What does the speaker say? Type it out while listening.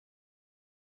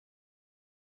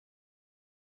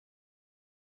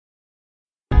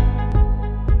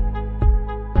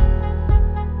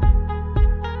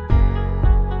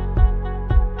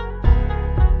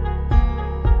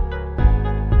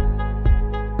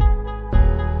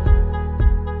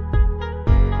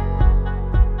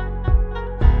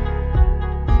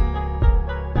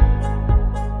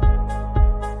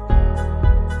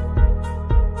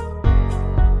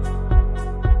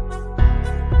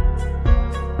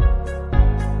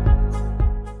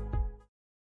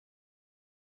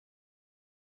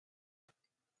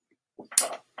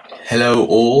Hello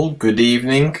all, good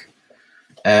evening.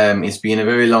 It's been a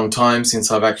very long time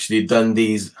since I've actually done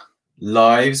these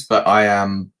lives, but I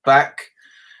am back.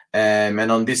 And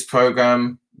on this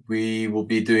program, we will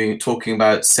be talking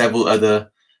about several other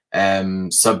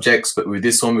subjects, but with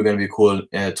this one, we're going to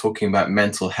be talking about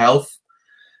mental health.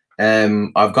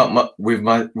 I've got with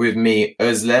me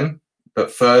Özlem,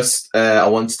 but first I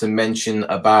wanted to mention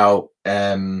about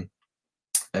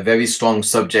a very strong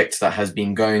subject that has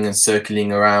been going and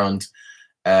circling around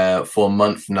for a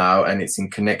month now, and it's in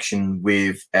connection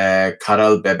with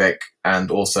Karal Bebek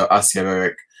and also Asya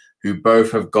Bebek, who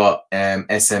both have got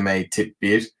SMA Tip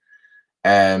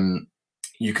 1.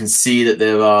 You can see that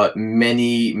there are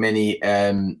many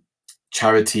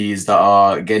charities that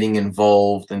are getting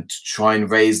involved and to try and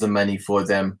raise the money for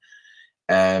them.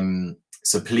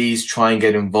 So please try and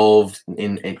get involved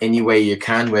in any way you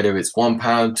can, whether it's £1,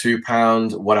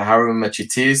 £2, however much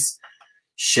it is.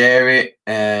 Share it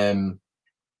and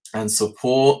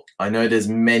support. I know there's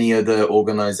many other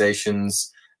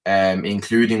organizations,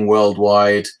 including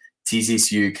worldwide,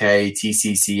 TCC UK,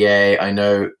 TCCA. I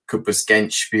know Kıbrıs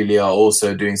Gençbirliği are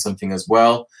also doing something as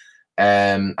well.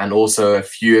 And also a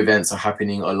few events are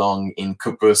happening along in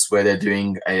Kıbrıs where they're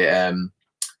doing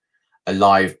a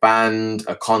live band,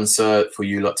 a concert for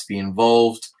you lot to be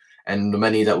involved, and the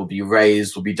money that will be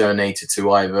raised will be donated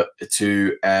to either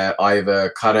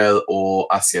Karel or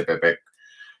Asya Bebek.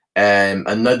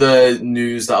 Another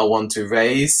news that I want to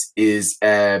raise is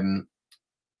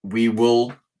we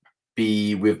will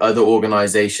be with other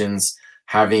organizations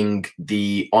having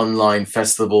the online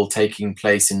festival taking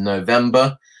place in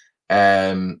November.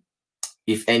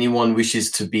 If anyone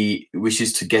wishes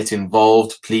to get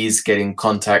involved, please get in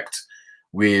contact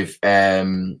with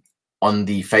on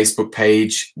the Facebook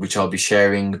page, which I'll be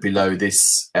sharing below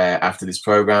this after this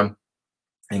program,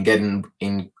 and get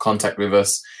in contact with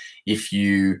us. If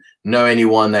you know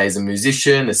anyone that is a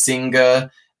musician, a singer,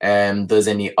 does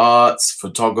any arts,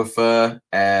 photographer,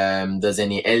 does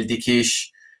any el dikiş,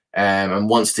 and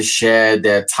wants to share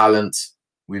their talent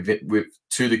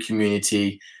to the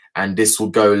community, and this will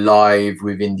go live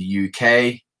within the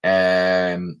UK,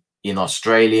 in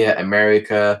Australia,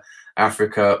 America,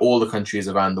 Africa, all the countries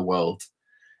around the world.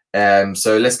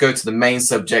 So let's go to the main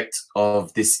subject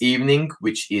of this evening,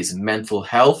 which is mental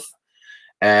health.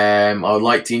 I would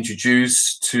like to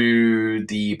introduce to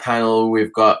the panel,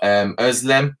 we've got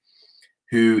Özlem,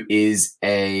 who is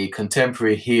a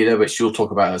contemporary healer, but she'll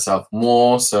talk about herself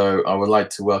more. So I would like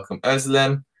to welcome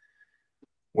Özlem.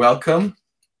 Welcome.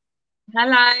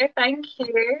 Hello, thank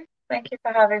you. Thank you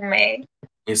for having me.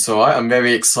 It's all right. I'm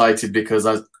very excited because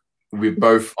we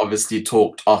both obviously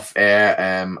talked off air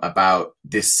about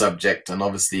this subject, and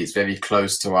obviously it's very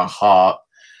close to our heart.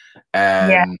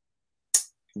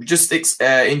 Just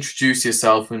introduce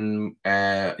yourself and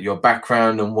your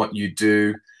background and what you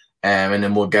do, and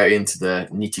then we'll go into the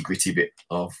nitty-gritty bit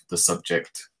of the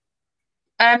subject.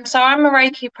 So I'm a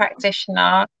Reiki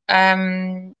practitioner.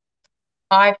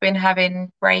 I've been having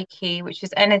Reiki, which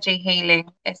is energy healing.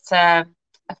 It's a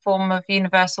form of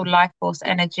universal life force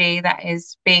energy that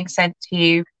is being sent to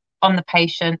you on the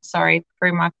patient,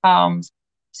 through my palms.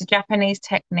 It's a Japanese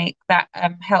technique that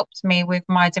helped me with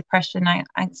my depression and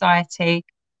anxiety,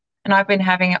 and I've been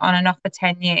having it on and off for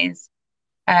 10 years.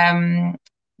 The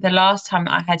last time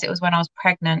that I had it was when I was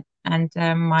pregnant, and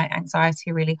my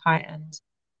anxiety really heightened.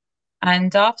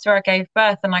 And after I gave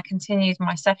birth and I continued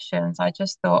my sessions, I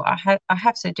just thought I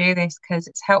have to do this because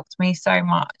it's helped me so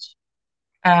much.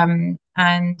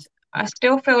 And I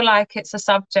still feel like it's a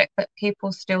subject that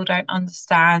people still don't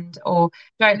understand or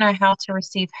don't know how to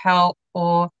receive help,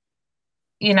 or,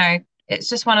 it's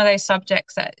just one of those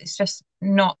subjects that it's just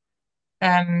not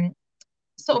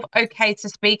sort of okay to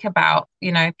speak about.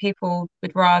 People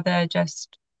would rather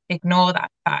just ignore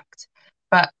that fact.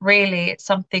 But really, it's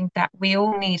something that we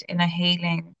all need in a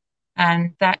healing,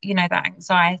 and that, that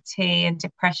anxiety and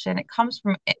depression,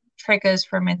 it triggers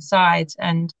from inside,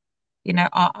 and,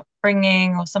 our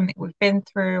upbringing or something we've been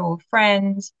through or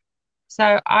friends.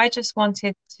 So I just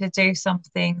wanted to do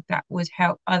something that would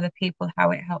help other people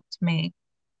how it helped me.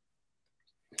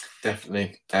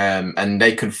 Definitely. And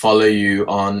they can follow you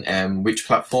on which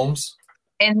platforms?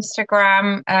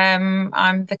 Instagram.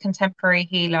 I'm the Contemporary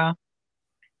Healer.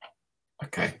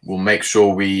 Okay, we'll make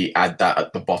sure we add that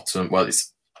at the bottom. Well,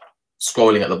 it's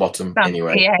scrolling at the bottom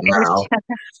anyway now.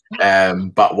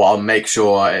 But I'll make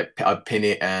sure I pin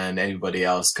it and everybody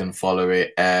else can follow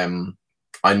it.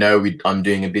 I know I'm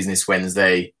doing a Business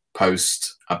Wednesday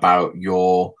post about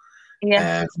your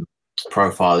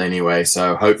profile anyway,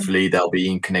 so hopefully they'll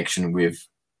be in connection with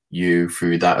you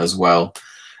through that as well.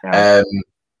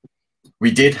 we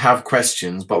did have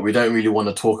questions, but we don't really want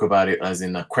to talk about it as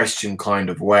in a question kind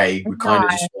of way. We kind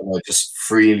of No. just want to just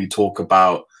freely talk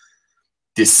about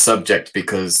this subject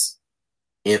because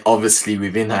obviously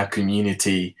within our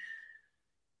community,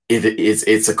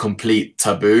 it's a complete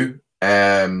taboo.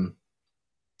 And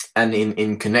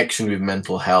in connection with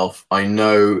mental health, I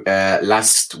know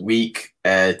last week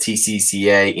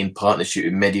TCCA in partnership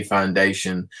with Medi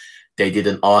Foundation, they did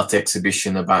an art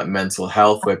exhibition about mental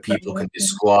health where people can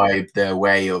describe their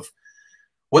way of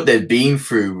what they've been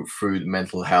through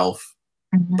mental health,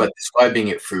 but describing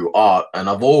it through art. And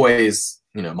I've always,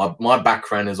 you know, my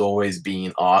background has always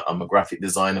been art. I'm a graphic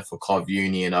designer for Cov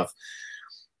Uni, and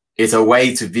it's a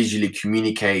way to visually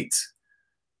communicate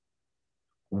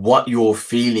what you're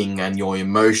feeling and your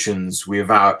emotions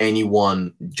without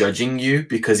anyone judging you,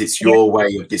 because it's your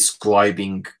way of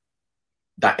describing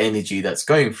that energy that's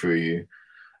going through you.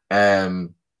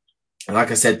 And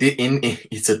like I said,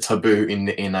 it's a taboo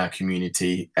in our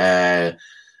community. I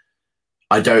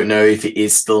don't know if it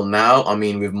is still now. I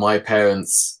mean, with my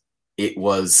parents, it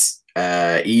was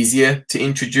easier to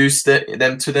introduce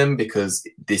them to them because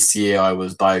this year I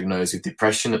was diagnosed with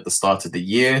depression at the start of the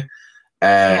year.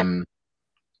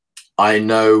 I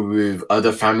know with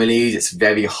other families, it's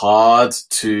very hard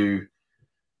to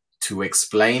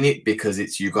explain it because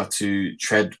you got to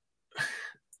tread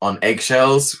on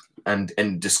eggshells and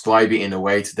describe it in a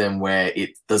way to them where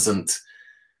it doesn't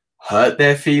hurt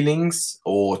their feelings,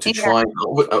 or to try.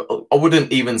 I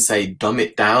wouldn't even say dumb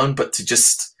it down, but to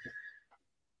just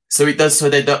so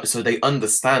they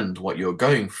understand what you're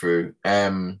going through.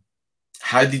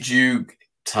 How did you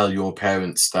tell your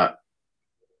parents that?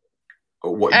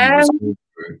 What you was going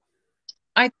through?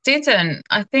 I didn't.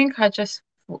 I think I just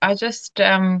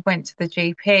went to the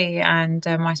GP, and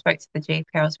I spoke to the GP.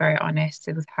 I was very honest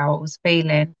with how I was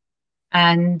feeling,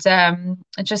 and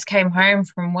I just came home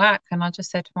from work, and I just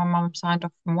said to my mum, I'm signed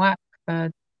off from work for,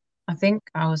 I think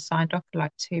I was signed off for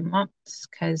like 2 months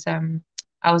because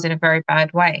I was in a very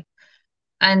bad way.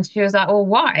 And she was like, well,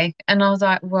 why? And I was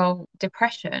like, well,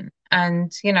 depression.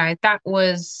 And, you know, that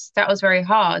was very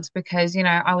hard because, you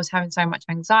know, I was having so much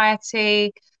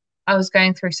anxiety. I was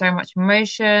going through so much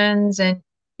emotions. And,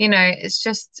 you know, it's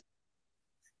just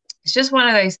one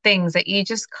of those things that you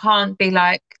just can't be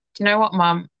like, do you know what,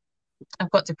 Mum? I've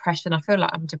got depression. I feel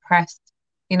like I'm depressed.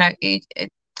 You know, it's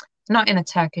not in a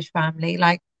Turkish family.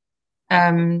 Like,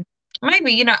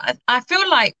 maybe, you know, I feel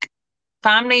like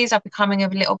families are becoming a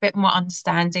little bit more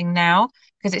understanding now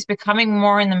because it's becoming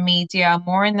more in the media,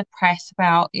 more in the press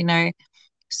about, you know,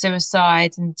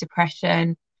 suicide and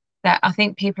depression, that I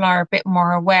think people are a bit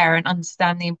more aware and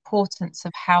understand the importance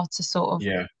of how to sort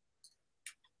of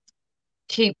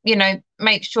keep, you know,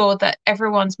 make sure that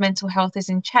everyone's mental health is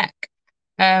in check.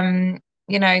 You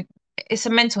know, it's a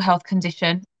mental health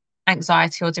condition,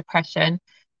 anxiety or depression.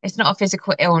 It's not a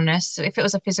physical illness. So if it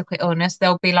was a physical illness,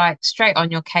 they'll be like straight on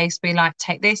your case, be like,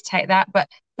 take this, take that. But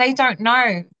they don't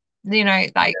know, you know,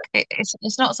 like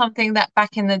it's not something that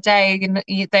back in the day, you know,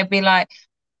 they'd be like,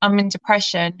 I'm in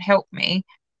depression, help me.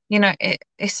 You know,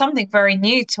 it's something very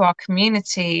new to our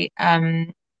community.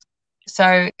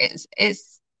 So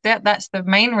that's the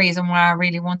main reason why I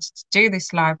really wanted to do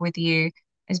this live with you,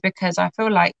 is because I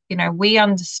feel like, you know, we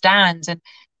understand, and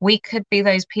we could be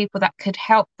those people that could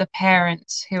help the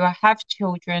parents who have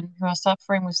children who are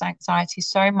suffering with anxiety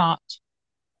so much,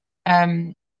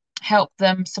 help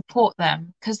them, support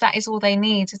them, because that is all they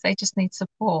need, is they just need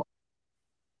support,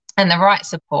 and the right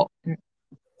support,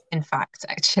 in fact,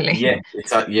 actually. Yeah,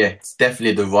 it's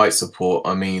definitely the right support.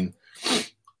 I mean,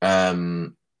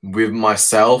 with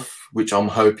myself, which I'm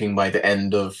hoping by the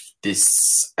end of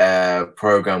this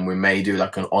program, we may do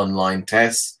like an online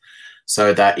test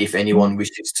so that if anyone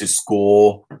wishes to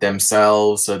score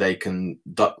themselves, so they can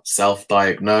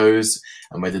self-diagnose,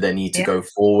 and whether they need to go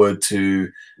forward to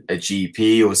a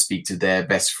GP or speak to their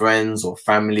best friends or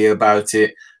family about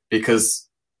it, because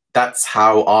that's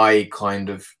how I kind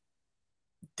of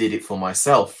did it for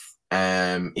myself.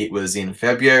 It was in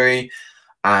February,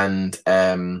 and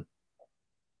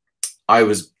I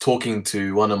was talking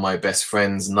to one of my best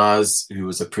friends, Naz, who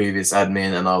was a previous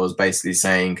admin, and I was basically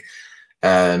saying,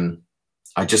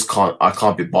 I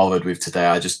can't be bothered with today.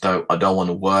 I don't want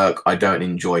to work. I don't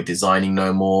enjoy designing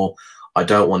no more. I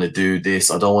don't want to do this.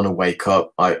 I don't want to wake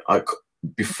up.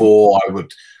 Before I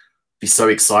would be so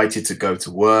excited to go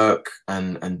to work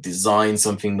and design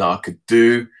something that I could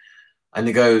do. And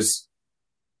he goes,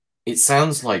 it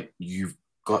sounds like you've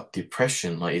got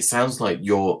depression. Like, it sounds like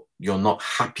you're not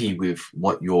happy with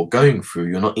what you're going through.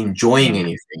 You're not enjoying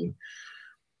anything.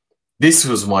 This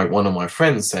was one of my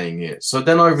friends saying it. So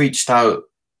then I reached out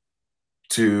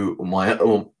to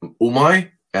Umay,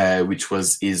 which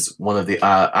is one of the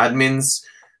admins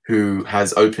who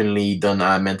has openly done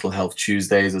our mental health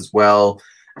Tuesdays as well.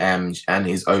 And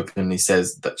he's openly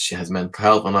says that she has mental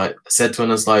health. And I said to her,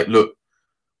 I was like, look,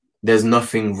 there's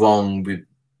nothing wrong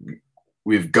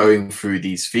with going through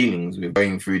these feelings, with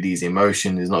going through these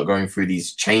emotions, not going through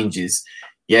these changes.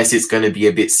 Yes, it's going to be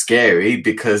a bit scary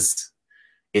because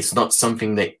it's not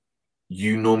something that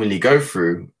you normally go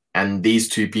through. And these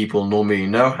two people normally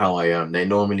know how I am. They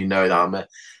normally know that I'm a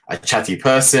chatty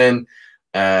person.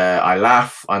 I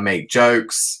laugh, I make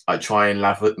jokes, I try and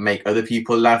make other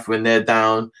people laugh when they're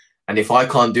down. And if I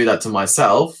can't do that to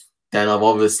myself, then I've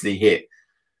obviously hit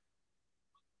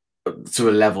to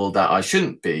a level that I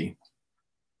shouldn't be.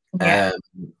 Yeah.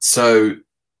 So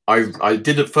I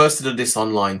did this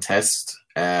online test,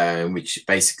 which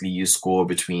basically you score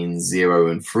between 0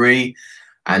 and 3.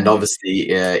 And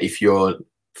obviously, if you're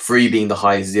 3 being the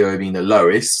highest, 0 being the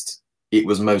lowest, it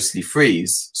was mostly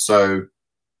 3s. So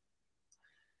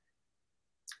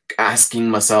asking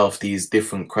myself these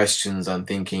different questions and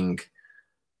thinking,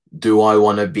 do I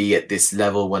want to be at this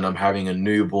level when I'm having a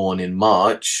newborn in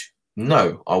March?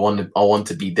 No, I want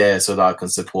to be there so that I can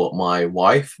support my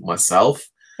wife, myself,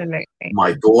 Absolutely.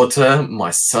 my daughter,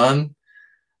 my son.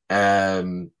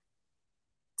 So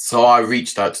I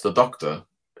reached out to the doctor.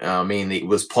 I mean, it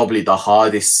was probably the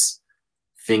hardest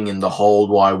thing in the whole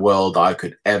wide world I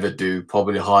could ever do.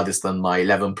 Probably hardest than my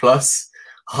 11 plus,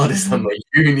 hardest than my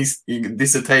uni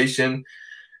dissertation.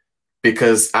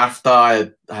 Because after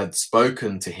I had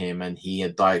spoken to him and he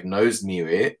had diagnosed me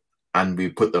with it, and we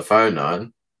put the phone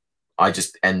on, I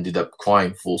just ended up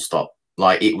crying full stop.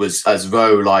 Like, it was as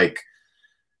though like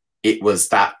it was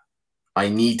that I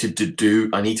needed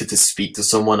to speak to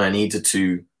someone. I needed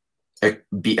to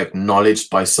be acknowledged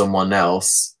by someone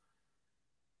else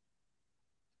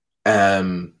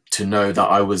to know that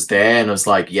I was there. And I was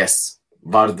like, yes,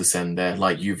 vardı sende.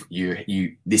 Like,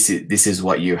 this is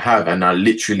what you have. And I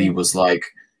literally was like,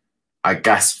 I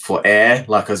gasped for air,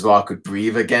 like as well I could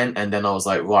breathe again. And then I was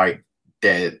like, right,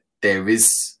 there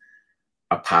is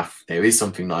a path. There is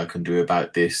something that I can do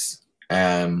about this.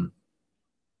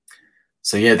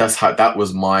 So yeah, that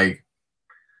was my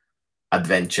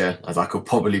adventure, as I could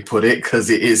probably put it,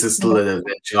 because it is still an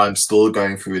adventure. I'm still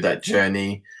going through that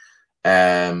journey.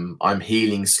 I'm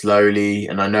healing slowly,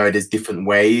 and I know there's different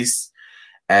ways.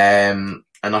 And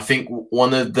I think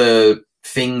one of the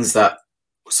things that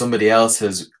somebody else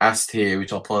has asked here,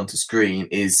 which I'll put onto screen,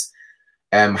 is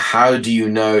how do you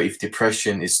know if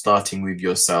depression is starting with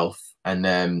yourself? And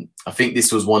I think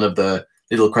this was one of the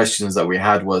little questions that we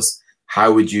had was,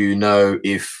 how would you know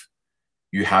if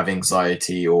you have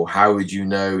anxiety, or how would you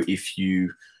know if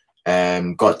you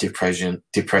got depression,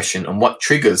 and what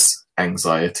triggers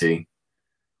anxiety?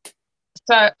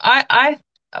 So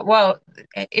well,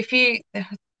 if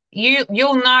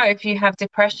you'll know if you have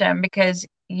depression because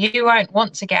you won't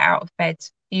want to get out of bed.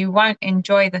 You won't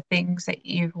enjoy the things that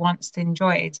you've once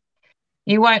enjoyed.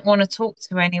 You won't want to talk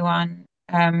to anyone.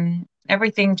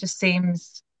 Everything just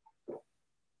seems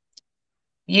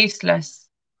useless.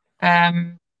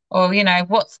 Or,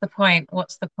 what's the point?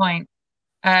 What's the point?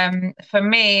 For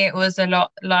me, it was a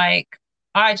lot like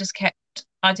I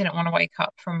didn't want to wake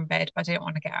up from bed. I didn't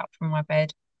want to get out from my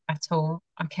bed at all.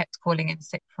 I kept calling in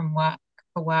sick from work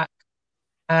for work.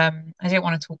 I didn't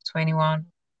want to talk to anyone.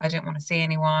 I didn't want to see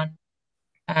anyone.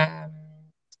 I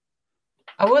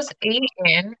was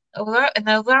eating, although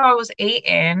I was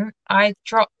eating, I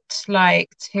dropped like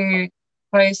 2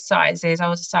 clothes sizes. I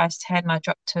was a size 10, I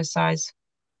dropped to a size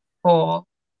 4.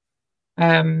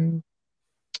 And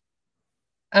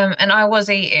I was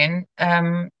eating.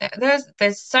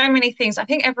 There's so many things. I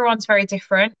think everyone's very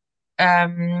different.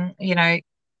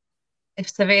 If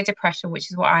severe depression,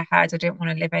 which is what I had, I didn't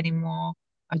want to live anymore.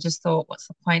 I just thought, what's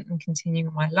the point in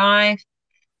continuing my life?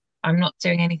 I'm not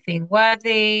doing anything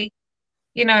worthy.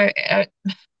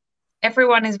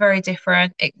 Everyone is very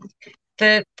different.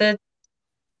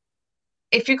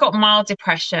 If you've got mild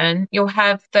depression, you'll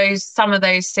have some of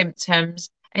those symptoms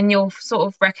and you'll sort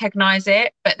of recognize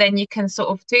it, but then you can sort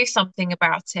of do something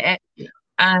about it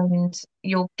and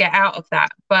you'll get out of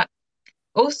that. But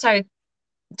also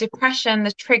depression,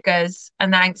 the triggers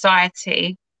and the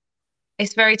anxiety,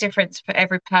 it's very different for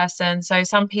every person. So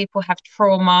some people have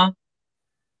trauma.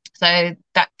 So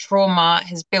that trauma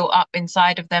has built up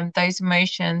inside of them. Those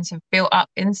emotions have built up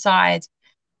inside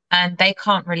and they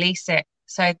can't release it.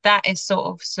 So that is sort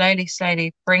of slowly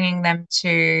bringing them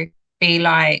to be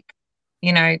like,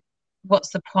 what's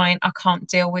the point? I can't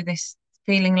deal with this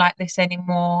feeling like this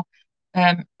anymore.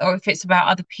 Or if it's about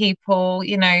other people,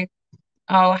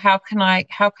 oh, how can I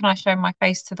show my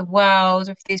face to the world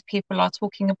if these people are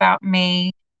talking about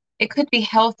me? It could be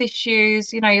health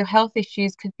issues, your health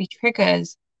issues could be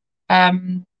triggers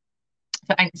um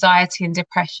for anxiety and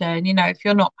depression. If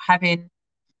you're not having,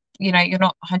 you're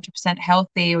not 100%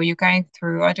 healthy, or you're going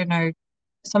through, I don't know,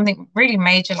 something really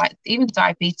major like even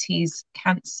diabetes,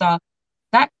 cancer,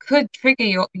 that could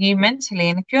trigger you mentally.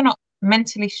 And if you're not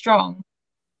mentally strong,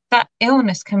 that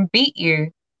illness can beat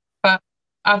you. But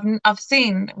I've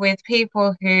seen with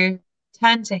people who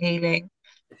turn to healing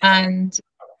and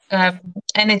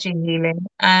energy healing,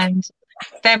 and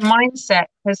their mindset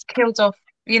has killed off,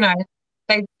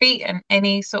 they've beaten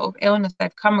any sort of illness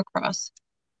they've come across.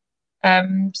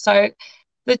 So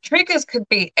the triggers could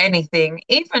be anything,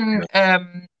 even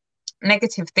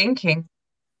negative thinking.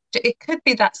 It could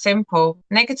be that simple.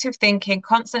 Negative thinking,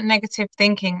 constant negative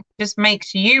thinking just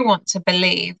makes you want to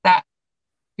believe that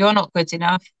you're not good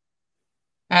enough.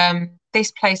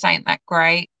 This place ain't that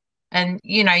great. And,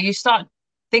 you start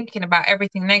thinking about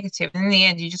everything negative. And in the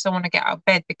end, you just don't want to get out of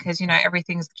bed because,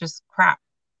 everything's just crap.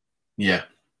 Yeah,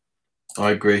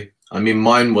 I agree. I mean,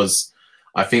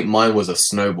 I think mine was a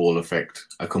snowball effect,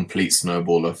 a complete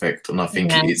snowball effect. And I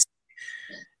think Yeah. it's,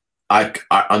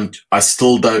 I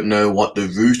still don't know what the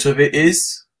root of it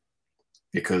is,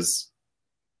 because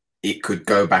it could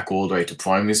go back all the way to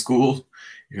primary school.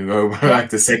 You could go back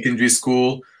to secondary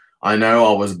school. I know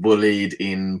I was bullied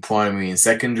in primary and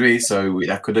secondary, so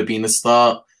that could have been a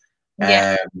start.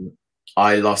 Yeah.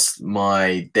 I lost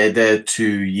my dad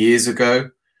 2 years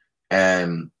ago.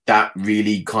 That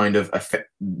really kind of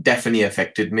definitely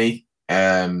affected me.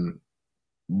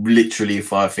 Literally,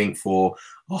 if I think for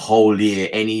a whole year,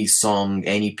 any song,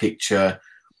 any picture,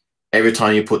 every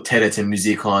time you put TED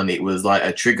music on, it was like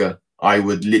a trigger. I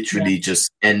would literally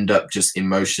just end up just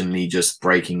emotionally just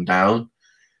breaking down.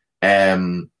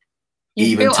 You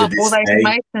Even built to up all this those day.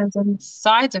 emotions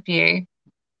inside of you.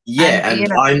 Yeah, And,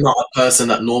 and I'm not a person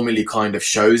that normally kind of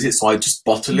shows it, so I just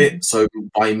bottle it. So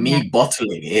by yeah, me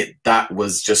bottling it, that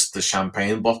was just the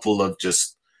champagne bottle of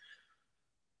just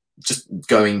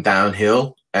going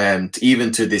downhill. And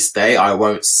even to this day, I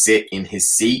won't sit in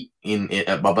his seat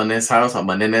at Babane's house, at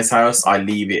my nene's house. I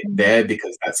leave it there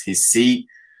because that's his seat.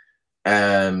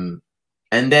 And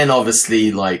then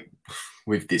obviously, like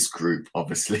with this group,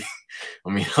 obviously, I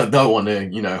mean, I don't want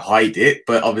to, hide it,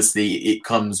 but obviously it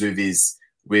comes with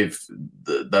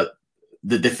the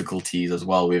difficulties as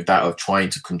well, with that of trying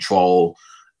to control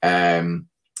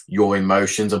your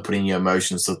emotions and putting your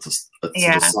emotions to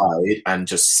the side and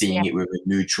just seeing it with a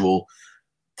neutral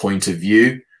point of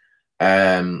view.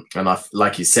 And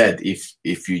like you said,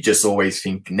 if you just always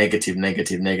think negative,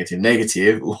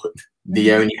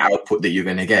 the only output that you're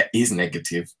going to get is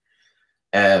negative.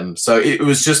 So it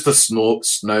was just a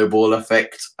snowball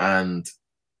effect, and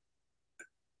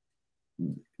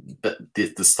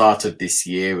the start of this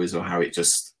year was how it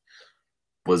just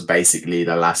was basically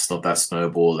the last of that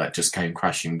snowball that just came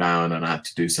crashing down, and I had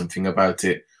to do something about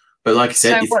it. But like I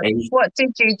said, so what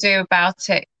did you do about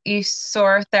it? You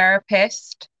saw a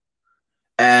therapist?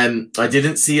 I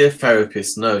didn't see a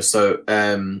therapist, no. So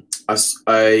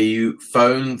I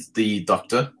phoned the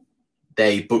doctor.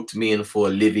 They booked me in for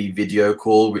a Livy video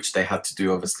call, which they had to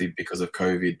do obviously because of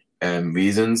COVID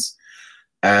reasons.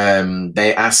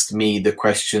 They asked me the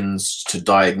questions to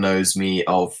diagnose me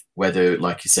of whether,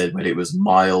 like you said, whether it was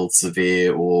mild,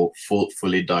 severe, or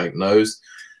fully diagnosed.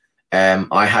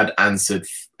 I had answered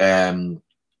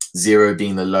 0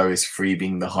 being the lowest, 3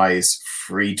 being the highest,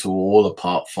 3 to all,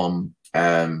 apart from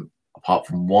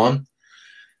 1.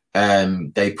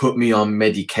 They put me on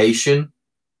medication,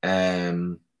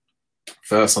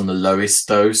 first on the lowest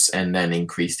dose and then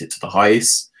increased it to the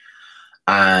highest.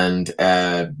 And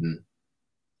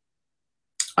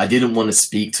I didn't want to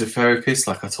speak to a therapist,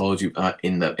 like I told you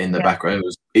in the background.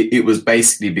 It was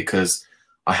basically because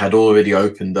I had already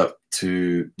opened up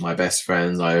to my best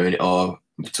friends,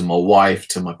 to my wife,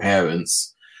 to my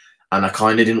parents, and I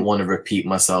kind of didn't want to repeat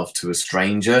myself to a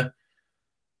stranger.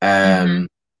 And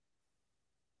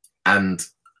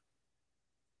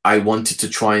I wanted to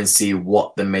try and see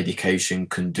what the medication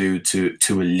can do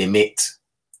to a limit,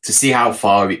 to see how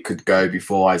far it could go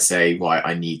before I say, right,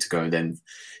 I need to go and then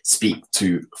speak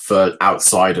to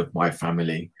outside of my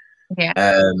family.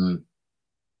 Yeah.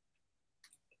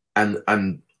 And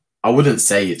I wouldn't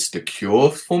say it's the cure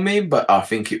for me, but I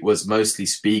think it was mostly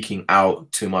speaking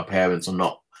out to my parents or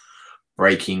not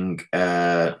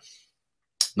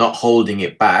holding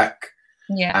it back,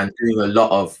 and doing a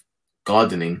lot of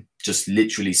gardening, just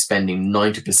literally spending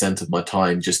 90% of my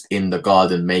time just in the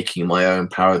garden, making my own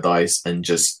paradise and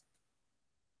just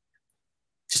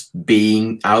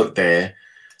being out there.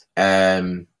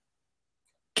 um,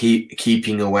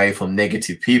 keeping away from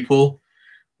negative people,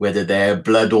 whether they're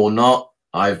blood or not.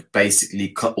 I've basically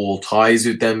cut all ties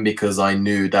with them because I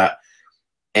knew that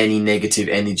any negative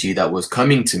energy that was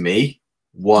coming to me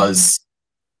was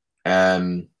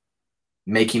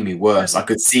making me worse. I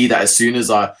could see that as soon as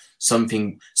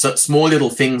so small little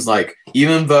things, like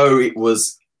even though it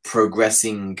was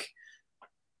progressing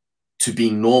to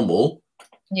being normal,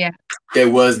 Yeah. there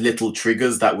was little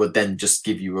triggers that would then just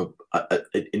give you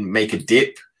make a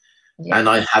dip. Yeah. And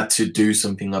I had to do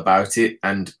something about it.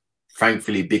 And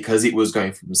thankfully, because it was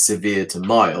going from severe to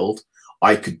mild,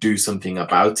 I could do something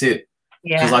about it.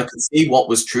 Because I could see what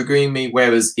was triggering me.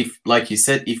 Whereas if, like you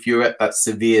said, if you're at that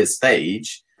severe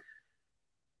stage,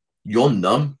 you're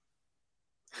numb.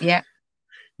 Yeah.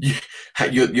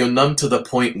 You're numb to the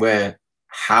point where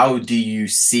how do you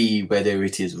see whether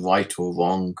it is right or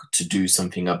wrong to do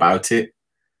something about it?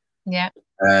 Yeah.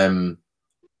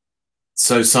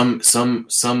 So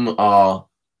some are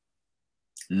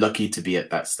lucky to be at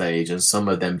that stage, and some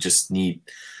of them just need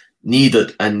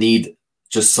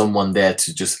just someone there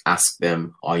to just ask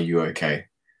them, "Are you okay?"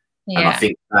 Yeah. And I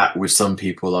think that with some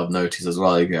people I've noticed as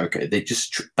well, okay, they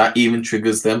just that even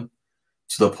triggers them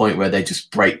to the point where they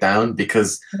just break down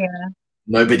because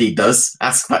nobody does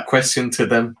ask that question to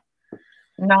them.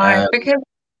 No, because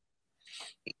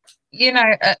you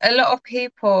know, a lot of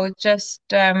people just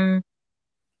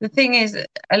the thing is,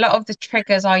 a lot of the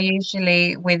triggers are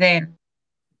usually within.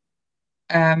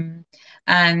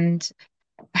 And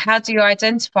how do you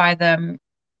identify them?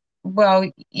 Well,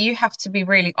 you have to be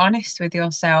really honest with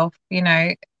yourself, you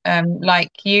know, like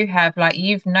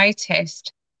you've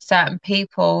noticed certain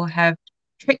people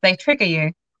they trigger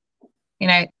you, you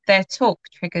know, their talk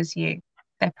triggers you,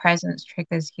 their presence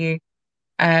triggers you.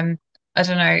 I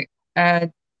don't know,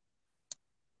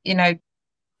 you know,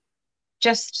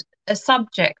 just a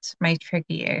subject may trigger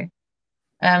you.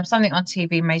 Something on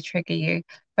TV may trigger you,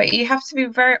 but you have to be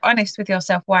very honest with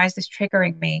yourself. Why is this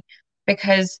triggering me?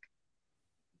 Because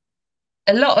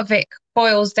a lot of it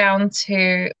boils down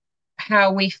to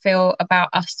how we feel about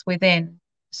us within.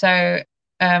 So,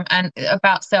 and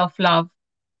about self-love.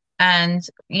 And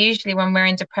usually when we're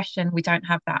in depression, we don't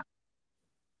have that.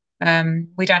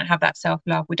 We don't have that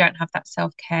self-love. We don't have that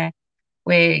self-care.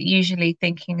 We're usually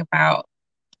thinking about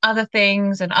other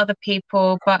things and other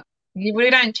people, but we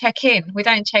don't check in. We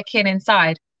don't check in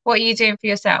inside. What are you doing for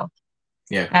yourself?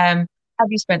 Yeah. Have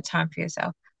you spent time for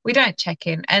yourself? We don't check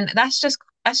in, and that's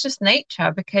just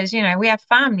nature because you know we have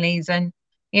families, and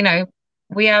you know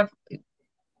we're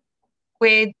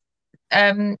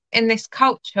in this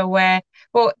culture where,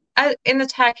 well, in the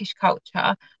Turkish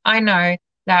culture, I know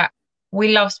that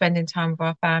we love spending time with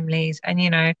our families, and you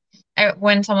know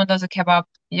when someone does a kebab,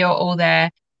 you're all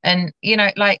there, and you know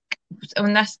like,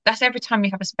 and that's every time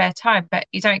you have a spare time, but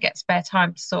you don't get spare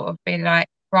time to sort of be like,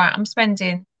 right, I'm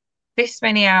spending this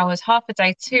many hours, half a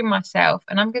day to myself,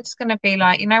 and I'm just going to be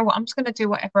like, you know what, I'm just going to do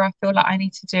whatever I feel like I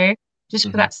need to do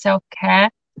just for that self-care.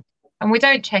 And we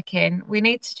don't check in. We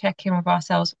need to check in with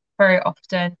ourselves very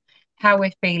often, how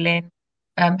we're feeling,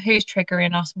 who's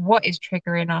triggering us, what is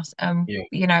triggering us,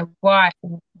 you know, why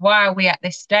are we at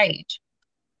this stage?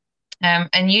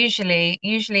 And usually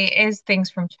it is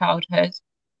things from childhood.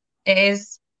 It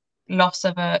is loss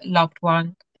of a loved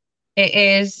one. It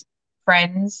is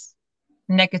friends,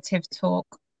 negative talk,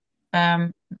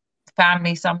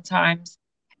 family sometimes.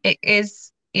 It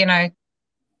is, you know,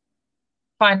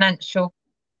 financial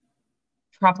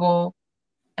trouble.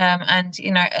 And,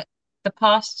 you know, the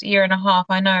past year and a half,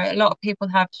 I know a lot of people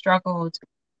have struggled,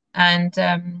 and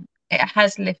it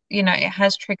has it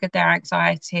has triggered their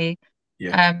anxiety.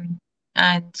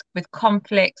 And with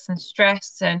conflicts and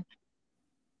stress, and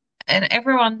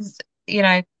everyone's, you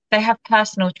know, they have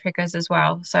personal triggers as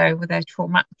well. So with their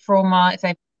trauma, if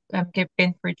they've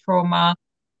been through trauma,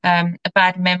 a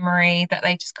bad memory that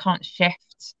they just can't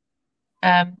shift,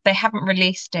 they haven't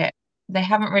released it. They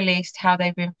haven't released how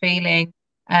they've been feeling.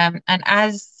 And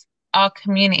as our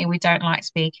community, we don't like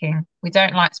speaking. We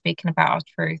don't like speaking about our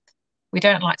truth. We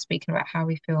don't like speaking about how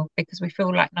we feel because we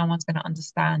feel like no one's going to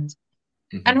understand.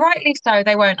 And rightly so,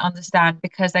 they won't understand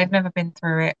because they've never been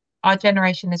through it. Our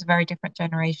generation is a very different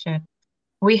generation.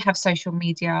 We have social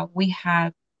media, we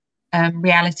have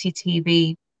reality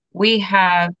TV,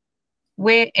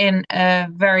 we're in a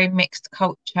very mixed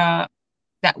culture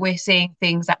that we're seeing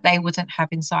things that they wouldn't have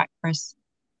in Cyprus.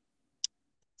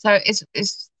 So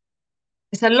it's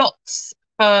a lot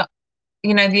for,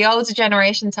 you know, the older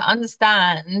generation to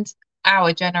understand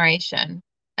our generation,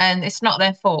 and it's not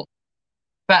their fault,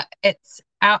 but it's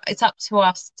up to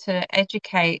us to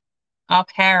educate our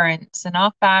parents and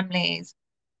our families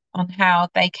on how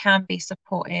they can be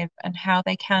supportive and how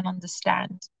they can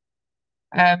understand.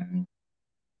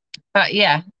 But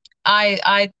yeah,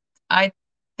 I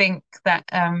think that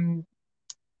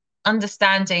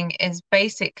understanding is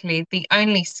basically the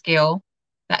only skill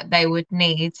that they would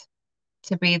need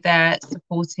to be there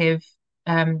supportive,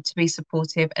 to be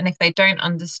supportive. And if they don't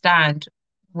understand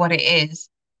what it is,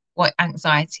 what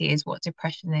anxiety is, what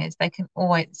depression is, they can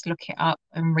always look it up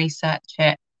and research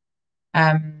it,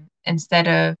 instead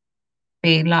of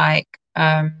be like,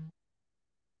 oh,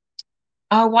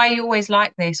 why are you always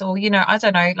like this? Or, I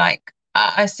don't know, like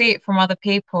I see it from other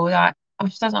people, like, oh,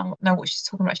 she doesn't know what she's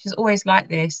talking about. She's always like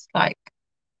this. Like,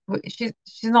 she's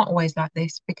not always like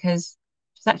this, because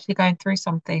she's actually going through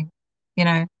something,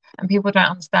 and people don't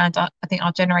understand. I think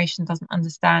our generation doesn't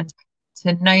understand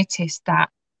to notice that,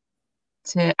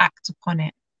 to act upon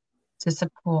it, to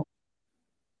support.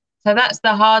 So that's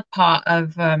the hard part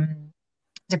of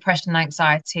depression and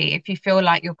anxiety. If you feel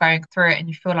like you're going through it and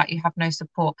you feel like you have no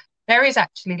support, there is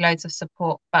actually loads of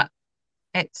support, but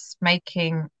it's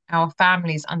making our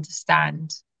families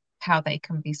understand how they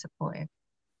can be supportive.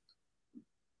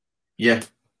 Yeah,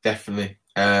 definitely.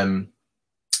 And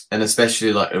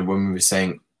especially like when we were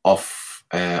saying off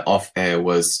air,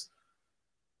 was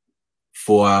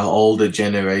for our older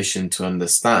generation to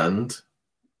understand.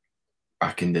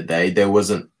 Back in the day, there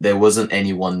wasn't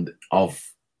anyone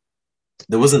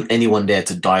there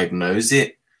to diagnose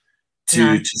it,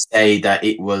 to say that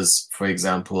it was, for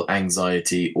example,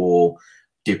 anxiety or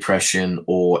depression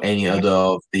or any other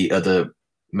of the other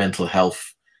mental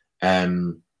health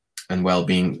and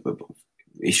well-being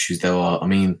issues there are. I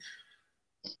mean,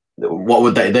 what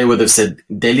would they would have said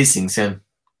delisin sen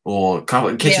or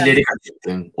keçileri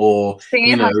kaçırdın, or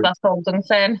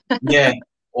yeah,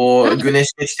 or güneş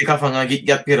geçti kafana, git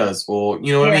yat biraz, or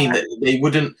what I mean. They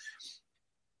wouldn't,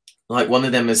 like, one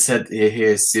of them has said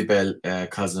here, Sibel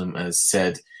Kazım has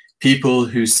said, people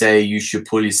who say you should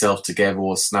pull yourself together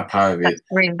or snap out of it,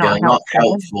 really they are not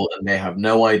helpful, and they have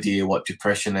no idea what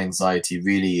depression, anxiety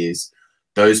really is.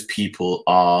 Those people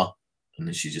are, and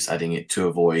then she's just adding it, to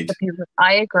avoid.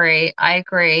 I agree.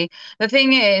 The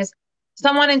thing is,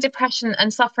 someone in depression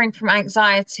and suffering from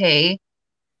anxiety,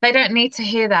 they don't need to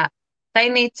hear that. They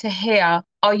need to hear,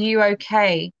 are you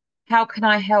okay? How can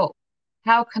I help?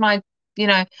 How can I,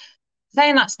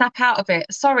 saying that, snap out of it.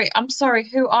 Sorry, I'm sorry.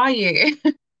 Who are you?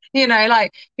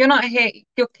 Like, you're not here.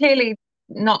 You're clearly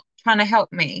not trying to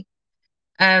help me.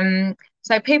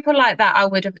 So people like that, I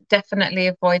would definitely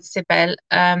avoid, Sibel.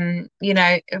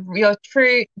 Your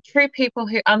true people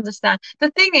who understand.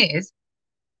 The thing is,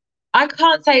 I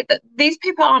can't say that these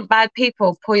people aren't bad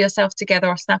people. Pull yourself together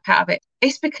or snap out of it.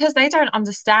 It's because they don't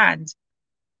understand.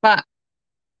 But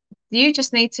you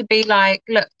just need to be like,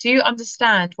 look, do you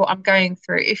understand what I'm going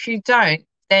through? If you don't,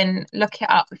 then look it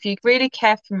up. If you really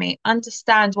care for me,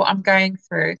 understand what I'm going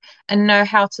through and know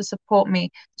how to support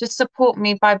me, just support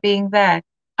me by being there.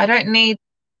 I don't need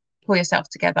pull yourself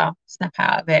together, snap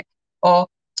out of it, or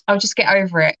I'll just get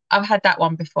over it. I've had that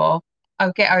one before.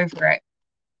 I'll get over it.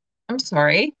 I'm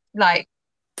sorry. Like,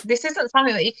 this isn't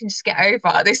something that you can just get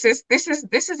over. This is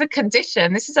a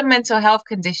condition. This is a mental health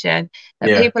condition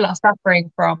that people are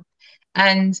suffering from.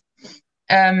 And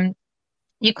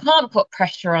you can't put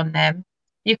pressure on them.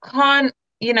 You can't,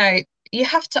 you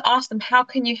have to ask them, how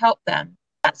can you help them?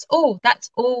 That's all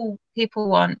people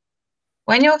want.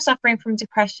 When you're suffering from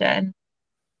depression,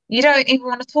 you don't even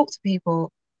want to talk to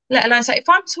people, let alone, so if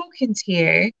I'm talking to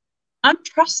you, I'm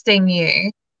trusting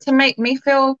you to make me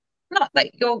feel, not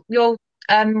that you're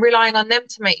relying on them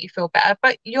to make you feel better,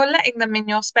 but you're letting them in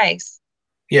your space.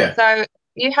 Yeah. So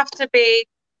you have to be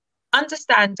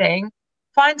understanding,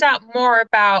 find out more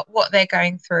about what they're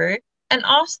going through, and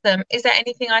ask them, is there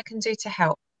anything I can do to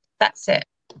help? That's it.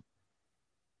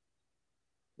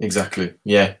 Exactly.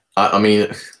 Yeah. I mean,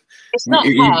 it's not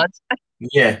hard.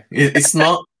 Yeah, it's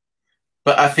not.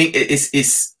 But I think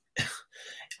it's.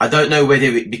 I don't know whether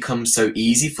it becomes so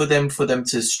easy for them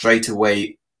to straight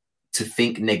away to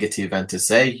think negative and to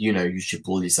say, you should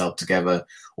pull yourself together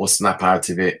or snap out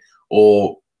of it.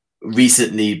 Or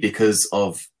recently, because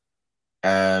of,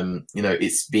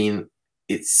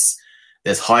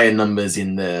 there's higher numbers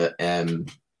in the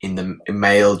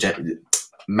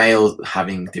male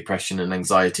having depression and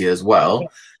anxiety as well. Yeah.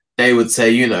 They would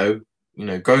say,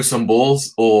 grow some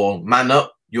balls or man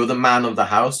up. You're the man of the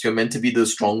house. You're meant to be the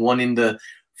strong one in the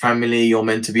family. You're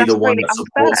meant to be the one that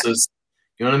supports us.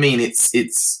 You know what I mean?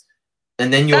 It's,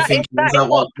 and then you're thinking, that is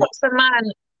what puts the man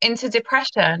into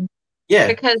depression. Yeah,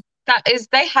 because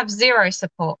they have zero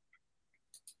support.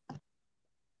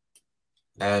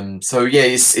 So yeah,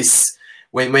 it's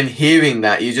when hearing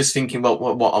that, you're just thinking, well,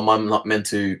 what am I not meant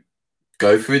to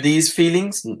go through these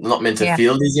feelings? Not meant to Yeah.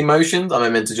 feel these emotions? Am I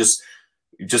meant to just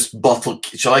bottle?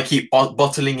 Shall I keep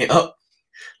bottling it up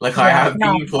like I Yeah. have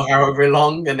No. been for however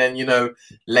long, and then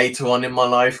later on in my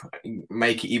life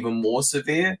make it even more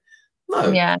severe?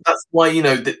 No, Yeah. that's why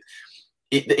that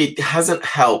it hasn't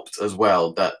helped as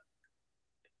well that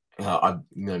I'm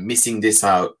missing this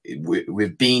out.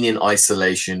 We've been in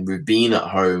isolation. We've been at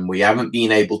home. We haven't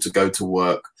been able to go to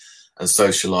work and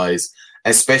socialize,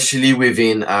 especially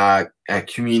within our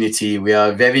community. We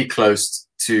are very close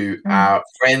to our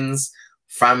friends,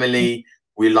 family.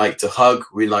 We like to hug.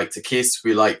 We like to kiss.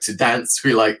 We like to dance.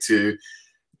 We like to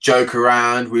joke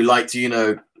around. We like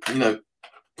to,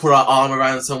 put our arm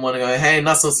around someone and go, "Hey,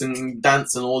 that's us," and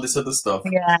dance and all this other stuff.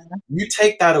 Yeah. You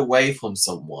take that away from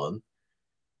someone,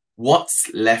 what's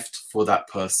left for that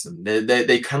person?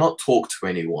 They cannot talk to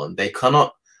anyone. They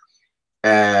cannot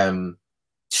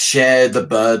share the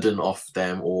burden of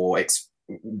them or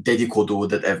dedicado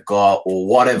that they've got or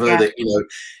whatever Yeah. that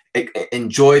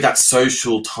enjoy that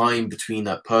social time between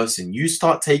that person. You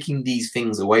start taking these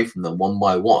things away from them one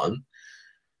by one,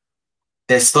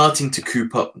 they're starting to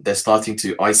coop up. They're starting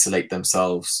to isolate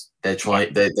themselves. They're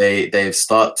trying. They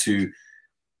start to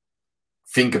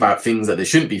think about things that they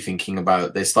shouldn't be thinking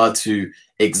about. They start to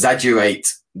exaggerate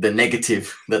the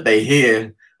negative that they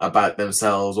hear about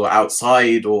themselves or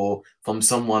outside or from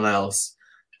someone else.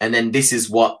 And then this is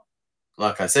what,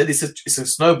 like I said, it's a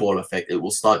snowball effect. It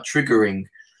will start triggering.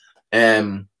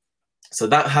 So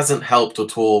that hasn't helped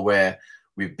at all where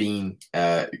we've been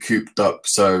cooped up.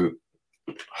 So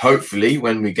hopefully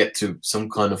when we get to some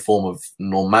kind of form of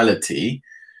normality,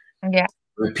 Yeah.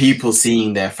 with people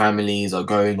seeing their families or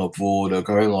going abroad or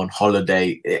going on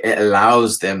holiday, it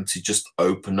allows them to just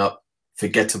open up,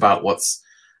 forget about what's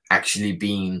actually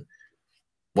been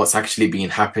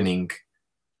happening,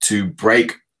 to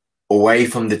break away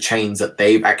from the chains that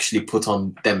they've actually put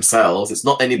on themselves. It's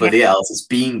not anybody else. It's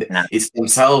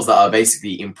themselves that are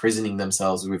basically imprisoning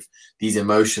themselves with these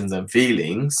emotions and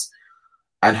feelings,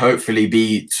 and hopefully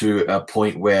be to a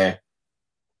point where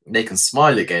they can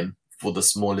smile again for the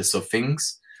smallest of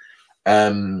things.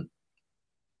 But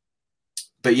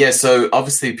yeah, so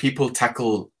obviously people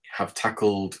have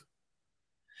tackled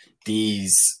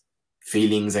these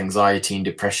feelings, anxiety and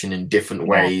depression in different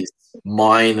ways.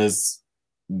 Mine has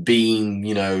been,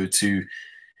 to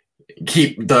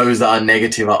keep those that are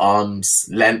negative at arm's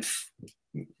length.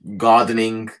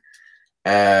 Gardening.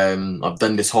 I've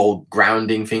done this whole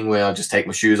grounding thing where I just take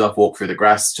my shoes off, walk through the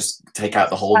grass, just take out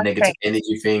the whole negative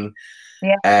energy thing.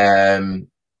 And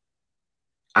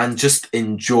just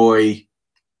enjoy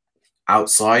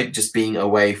outside, just being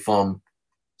away from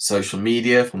social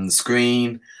media, from the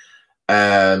screen.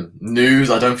 News,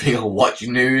 I don't think I'll watch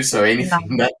news, so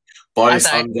anything that Boris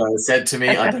Honda said to me,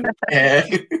 I don't care.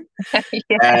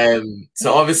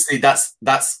 So obviously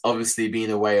that's obviously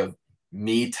been a way of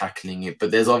me tackling it,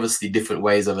 but there's obviously different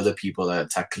ways of other people that are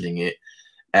tackling it.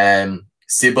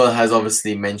 Sybil has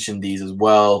obviously mentioned these as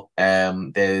well.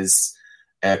 There's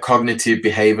cognitive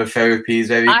behavior therapy is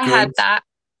very good. I had that.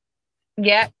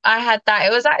 Yeah, I had that.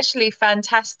 It was actually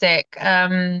fantastic.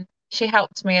 She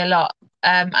helped me a lot.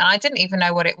 And I didn't even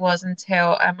know what it was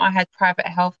until I had private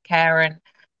healthcare,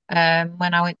 and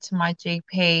when I went to my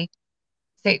GP.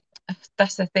 See,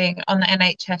 that's the thing. On the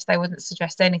NHS, they wouldn't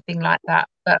suggest anything like that.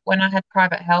 But when I had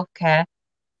private healthcare,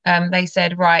 they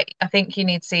said, right, I think you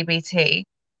need CBT.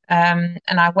 And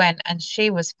I went, and she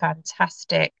was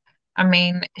fantastic. I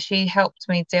mean, she helped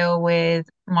me deal with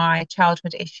my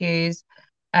childhood issues.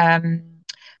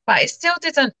 But it still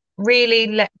didn't really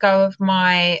let go of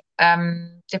my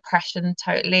depression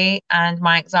totally, and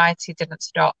my anxiety didn't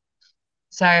stop.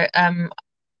 So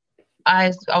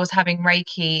I was having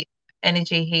Reiki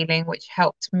energy healing, which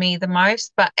helped me the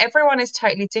most, but everyone is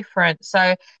totally different.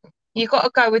 So you've got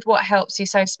to go with what helps you.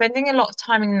 So spending a lot of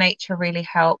time in nature really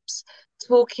helps.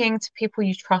 Talking to people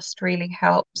you trust really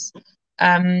helps.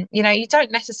 You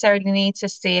don't necessarily need to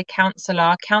see a counselor.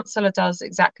 A counselor does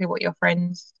exactly what your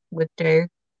friends would do,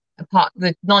 apart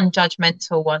the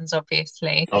non-judgmental ones,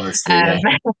 obviously. Yeah.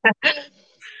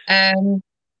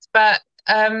 But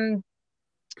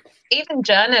even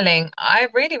journaling, I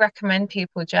really recommend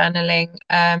people journaling.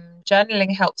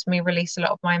 Journaling helped me release a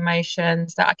lot of my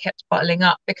emotions that I kept bottling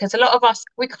up, because a lot of us,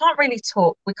 we can't really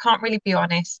talk, we can't really be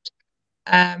honest.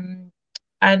 And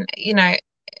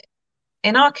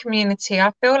in our community,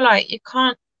 I feel like you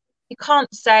can't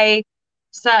say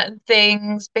certain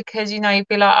things, because you'd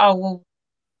be like, oh well,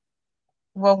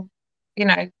 well,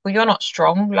 you're not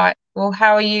strong. Like, well,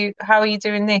 how are you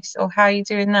doing this, or how are you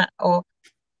doing that, or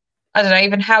I don't know,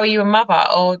 even how are you a mother,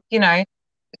 or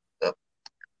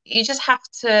you just have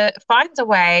to find a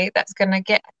way that's going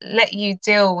to let you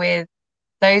deal with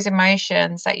those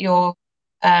emotions that you're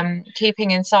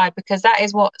keeping inside, because that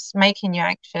is what's making you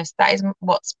anxious. That is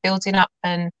what's building up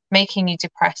and making you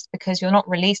depressed, because you're not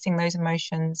releasing those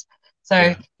emotions. So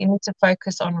Yeah. you need to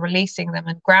focus on releasing them,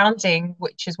 and grounding,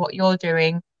 which is what you're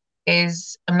doing,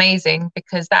 is amazing,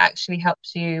 because that actually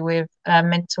helps you with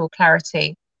mental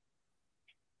clarity.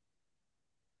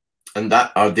 And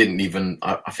that I didn't even,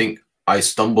 I think I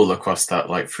stumbled across that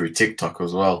like through TikTok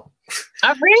as well.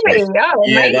 Oh, really? Oh,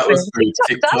 Yeah, that was amazing. through TikTok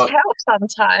does TikTok. help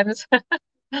sometimes.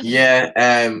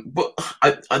 Yeah, but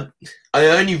I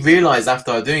only realized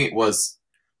after I was doing it was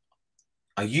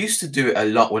I used to do it a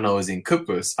lot when I was in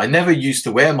Cyprus. I never used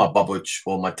to wear my babuch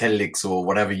or my tenliks or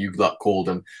whatever you like call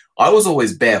them. I was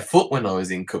always barefoot when I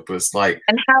was in Cyprus. Like,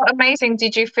 And how amazing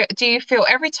did you feel? Do you feel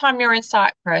every time you're in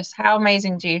Cyprus? How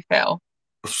amazing do you feel?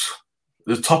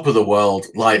 the top of the world.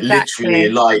 Like literally, Exactly.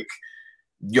 like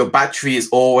your battery is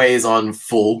always on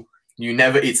full.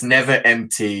 It's never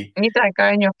empty. You don't go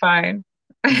on your phone.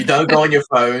 You don't go on your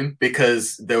phone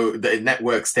because the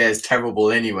network there is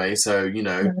terrible anyway. So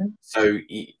Mhm. so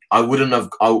I would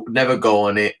never go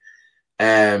on it.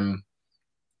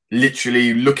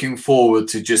 Literally looking forward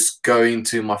to just going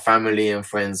to my family and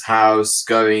friends' house,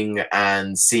 going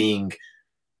and seeing,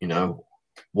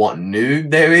 what new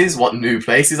there is, what new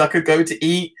places I could go to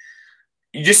eat.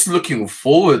 You're just looking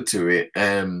forward to it.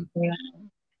 Yeah.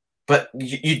 But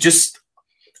you just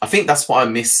I think that's what I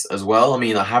miss as well. I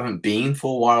mean, I haven't been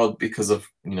for a while because of,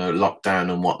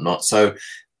 lockdown and whatnot. So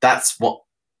that's what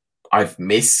I've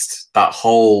missed, that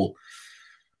whole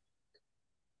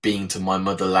being to my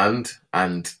motherland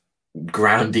and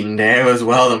grounding there as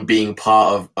well, and being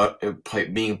part of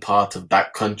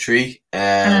that country.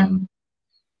 Mm.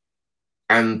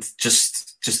 And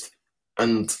just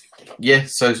and yeah,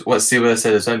 so what Siwa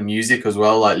said as well, music as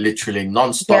well, like literally Yeah,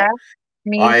 non-stop.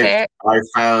 music. I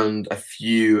found a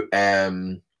few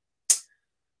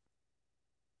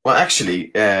well,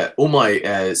 actually,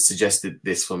 Umay suggested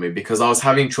this for me because I was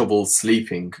having trouble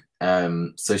sleeping.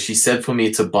 So she said for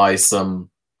me to buy some,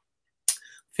 I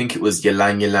think it was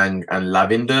ylang ylang and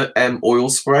lavender oil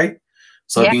spray.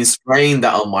 So I've Yeah, been spraying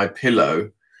that on my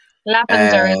pillow.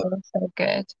 lavender is Uh, also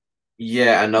good.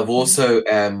 yeah, and I've Mm. also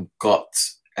got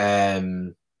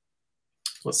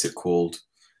what's it called?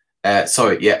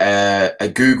 Sorry, yeah, a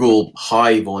Google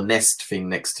Hive or Nest thing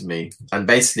next to me, and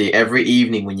basically every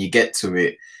evening when you get to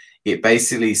it, it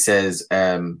basically says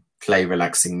play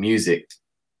relaxing music,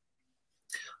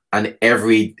 and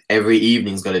every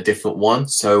evening's got a different one.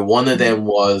 So one of them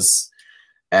was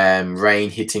rain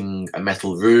hitting a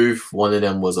metal roof. One of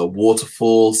them was a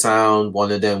waterfall sound.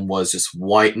 One of them was just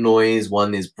white noise.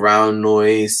 One is brown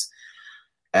noise.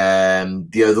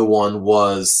 The other one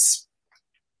was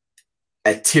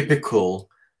a typical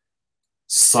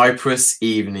Cyprus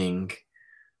evening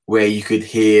where you could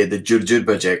hear the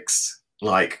Jurjubajeks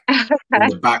like in Okay,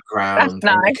 the that's background,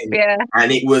 and you nice. can, Yeah,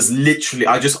 and it was literally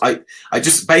I just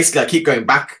basically I keep going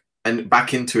back and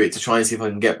back into it to try and see if I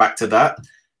can get back to that,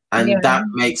 and yeah, that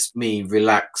makes me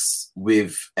relax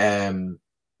with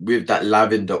that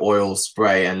lavender oil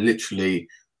spray, and literally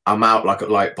I'm out like a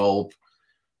light bulb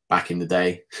back in the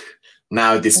day.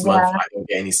 Now this month yeah. I don't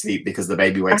get any sleep because the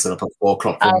baby wakes up at 4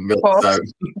 o'clock Of from milk. course.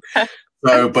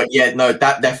 So, but yeah, no,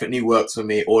 that definitely works for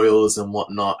me. Oils and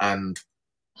whatnot, and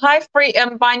High free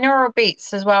binaural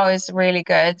beats as well is really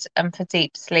good for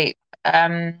deep sleep.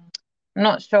 I'm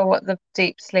not sure what the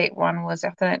deep sleep one was.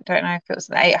 I don't know if it was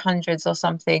the 800s or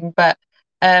something, but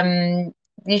um,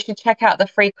 you should check out the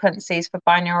frequencies for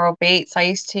binaural beats. I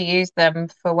used to use them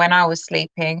for when I was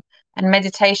sleeping, and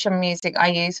meditation music I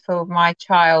use for my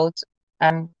child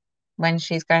when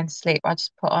she's going to sleep. I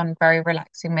just put on very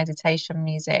relaxing meditation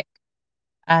music,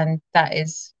 and that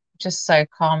is just so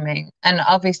calming. And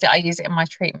obviously, I use it in my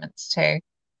treatments too,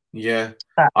 yeah,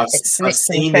 but I've it's I've literally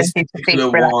seen this sends you to deep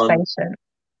particular one. relaxation.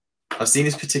 I've seen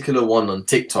this particular one on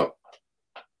TikTok,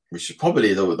 which is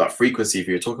probably that frequency if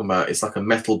you're talking about. It's like a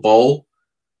metal bowl,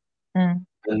 Mm.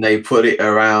 and they put it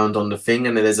around on the thing,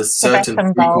 and then there's a certain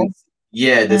Tibetan bowl. frequency.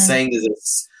 Yeah, they're Mm. saying there's a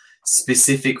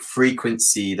specific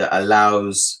frequency that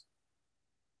allows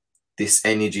this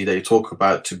energy they talk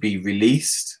about to be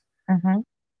released, Hmm.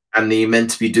 and they're meant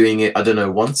to be doing it, I don't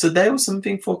know, once a day or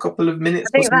something for a couple of I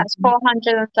minutes or think that's something.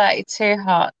 432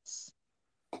 hertz.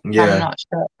 I'm Yeah, not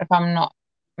sure if I'm not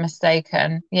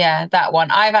mistaken. Yeah, that one.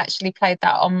 I've actually played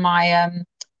that on my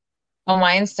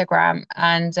Instagram,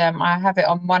 and I have it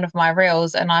on one of my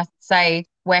reels, and I say,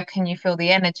 where can you feel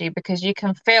the energy? Because you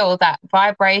can feel that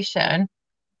vibration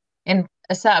in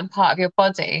a certain part of your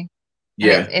body, and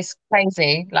yeah. it's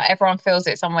crazy. Like everyone feels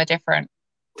it somewhere different.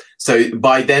 So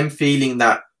by them feeling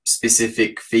that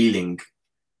specific feeling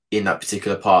in that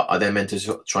particular part, are they meant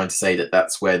to trying to say that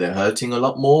that's where they're hurting a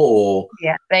lot more, or?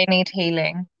 Yeah, they need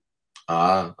healing.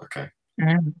 Ah, okay.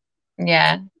 Mm.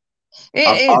 Yeah, I,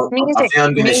 it is I music. think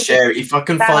I'm gonna Music share it. If I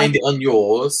can sounds. find it on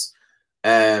yours,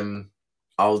 um,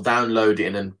 I'll download it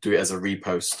and then do it as a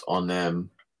repost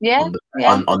Yeah, on the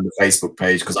yeah. on the Facebook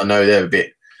page, because I know they're a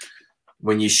bit,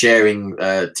 when you're sharing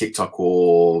TikTok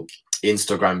or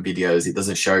Instagram videos, it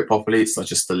doesn't show it properly. It's not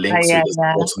just the Oh link, so yeah, it doesn't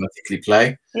yeah. automatically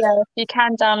play. Yeah, if you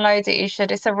can download it, you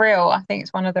should. It's a reel. I think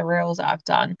it's one of the reels that I've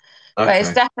done. But Okay.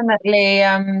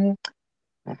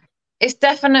 it's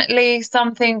definitely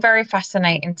something very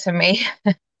fascinating to me,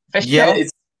 for Yeah, sure.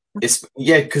 it's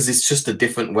yeah, because it's just a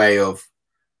different way of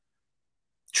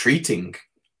treating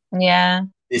Yeah.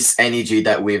 this energy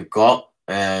that we've got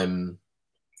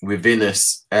within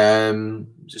us.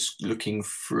 Just looking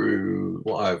through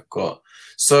what I've got.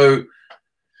 So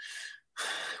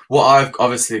what I've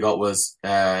obviously got was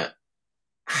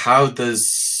how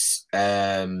does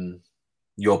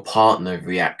your partner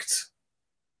react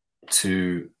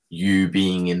to you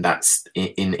being in that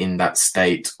in that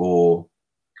state, or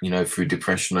through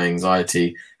depression or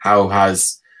anxiety? How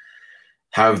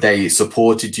have they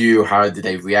supported you? How did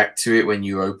they react to it when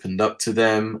you opened up to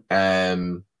them?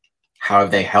 How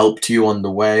have they helped you on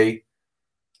the way?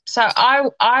 So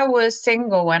I was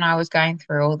single when I was going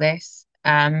through all this.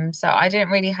 So I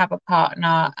didn't really have a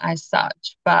partner as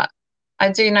such, but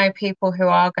I do know people who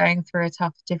are going through a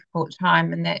tough, difficult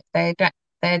time, and that they don't,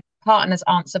 their partners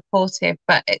aren't supportive,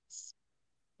 but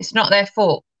it's not their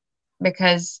fault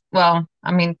because, well,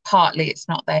 I mean, partly it's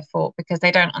not their fault because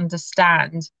they don't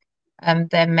understand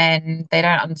their men. They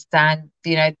don't understand,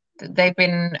 they've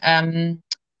been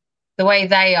the way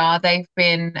they are, they've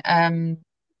been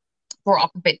brought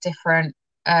up a bit different.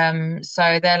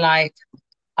 So they're like,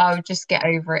 "Oh, just get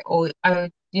over it," or "Oh,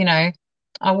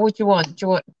 oh, what do you want? Do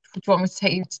you want me to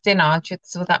take you to dinner?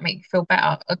 Will that make you feel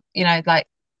better?" Like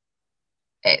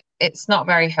it's not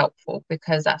very helpful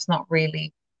because that's not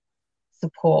really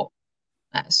support.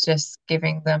 That's just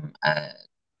giving them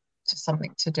just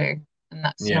something to do, and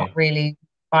that's Yeah, not really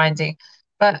binding.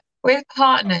 But with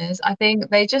partners, I think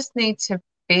they just need to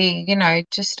be,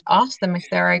 just ask them if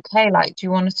they're okay. Like, do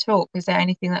you want to talk? Is there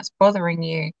anything that's bothering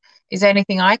you? Is there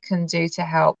anything I can do to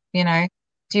help? Do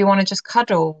you want to just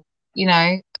cuddle? You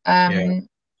know, yeah,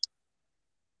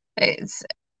 it's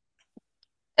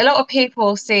a lot of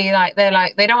people see like they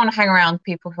don't want to hang around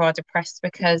people who are depressed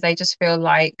because they just feel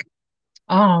like,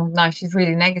 oh no, she's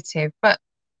really negative. But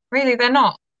really, they're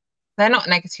not. They're not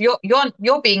negative.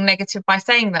 You're being negative by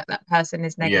saying that that person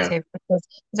is yeah. negative, because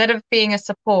instead of being a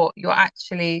support, you're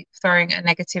actually throwing a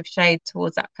negative shade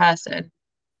towards that person.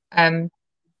 Um,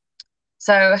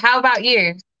 so how about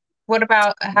you?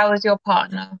 How is your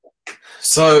partner?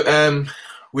 So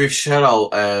with Cheryl,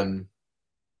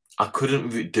 I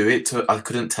couldn't do it to. I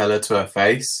couldn't tell her to her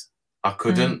face. I Mm,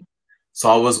 couldn't. So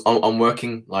I'm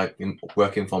working, like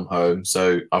working from home.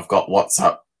 So I've got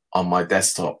WhatsApp on my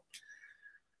desktop.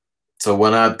 So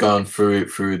when I'd gone through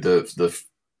the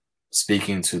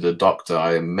speaking to the doctor,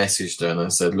 I messaged her and I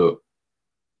said, "Look,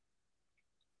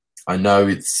 I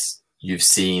know you've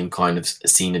seen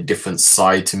a different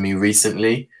side to me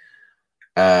recently,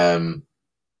 and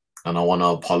I want to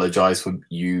apologize for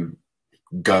you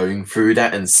going through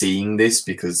that and seeing this,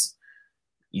 because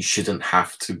you shouldn't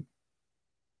have to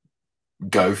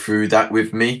go through that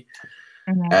with me."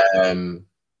 mhm. Um,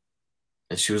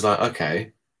 and she was like,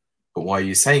 "Okay, but why are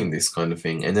you saying this kind of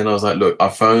thing?" And then I was like, "Look, I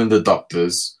phoned the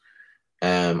doctors.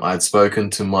 I'd spoken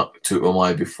to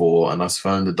Umay before, and I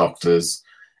phoned the doctors,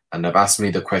 and they've asked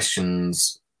me the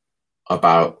questions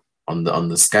about on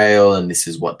the scale, and this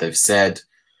is what they've said,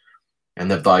 and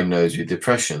they've diagnosed you with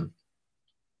depression."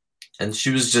 And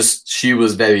she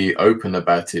was very open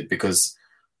about it because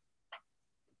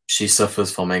she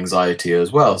suffers from anxiety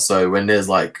as well. So when there's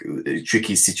like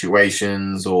tricky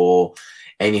situations or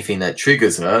anything that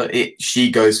triggers her,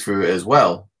 she goes through it as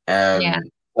well. Yeah.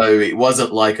 So it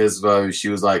wasn't like as though she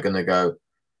was like gonna go,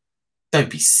 "Don't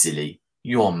be silly.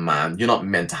 You're a man. You're not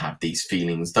meant to have these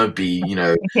feelings. Don't be,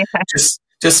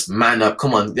 just man up.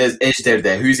 Come on, there's Edge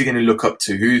there. Who's he going to look up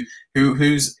to?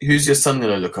 Who's your son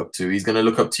going to look up to? He's going to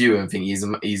look up to you and think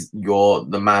you're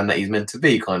the man that he's meant to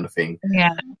be, kind of thing."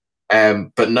 Yeah.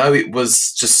 But no, it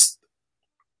was just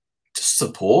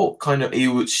support. Kind of,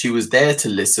 she was there to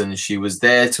listen. She was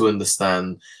there to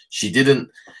understand. She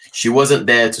wasn't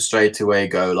there to straight away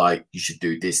go like, "You should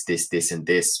do this, this, this, and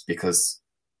this," because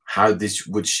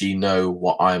would she know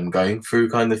what I'm going through,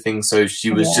 kind of thing. So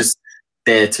she was Yeah. just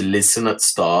there to listen at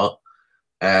start.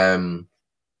 Um,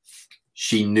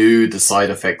 she knew the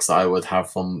side effects I would have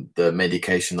from the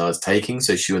medication I was taking,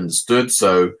 so she understood.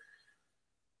 So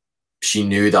she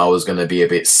knew that I was going to be a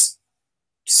bit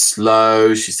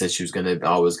slow. She said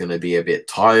I was going to be a bit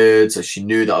tired, so she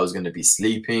knew that I was going to be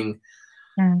sleeping.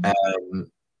 And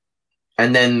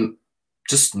then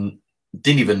just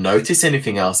didn't even notice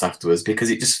anything else afterwards,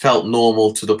 because it just felt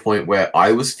normal to the point where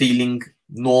I was feeling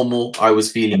normal. I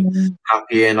was feeling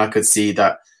happy, and I could see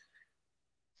that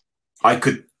I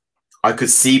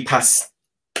could see past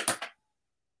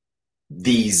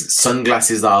these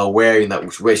sunglasses that I was wearing,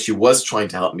 where she was trying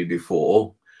to help me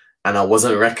before, and I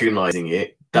wasn't recognizing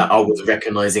it, that I was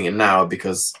recognizing it now,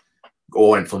 because it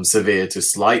went from severe to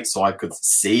slight, so I could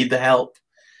see the help.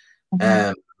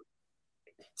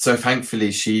 So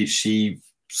thankfully she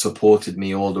supported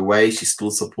me all the way. She's still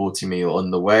supporting me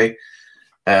on the way.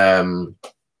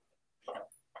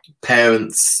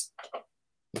 Parents,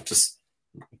 just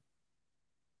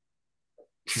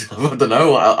I don't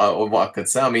know what I could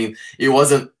say. I mean, it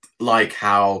wasn't like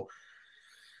how,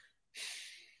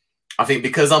 I think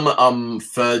because I'm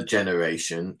third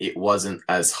generation, it wasn't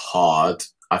as hard.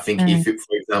 I think if it,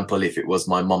 for example, if it was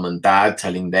my mom and dad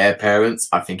telling their parents,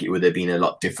 I think it would have been a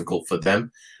lot difficult for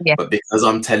them. Yeah. But because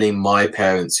I'm telling my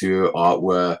parents, who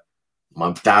were,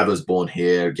 my dad was born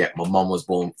here, yet my mom was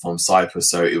born from Cyprus,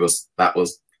 so that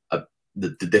was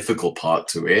the difficult part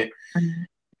to it.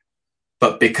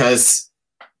 But because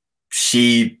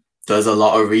she does a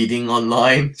lot of reading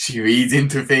online, she reads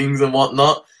into things and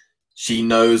whatnot, she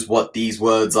knows what these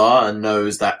words are and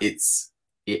knows that it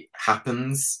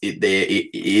happens. It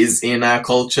is in our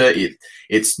culture.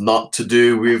 It's not to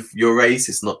do with your race.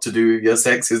 It's not to do with your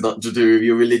sex. It's not to do with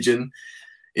your religion.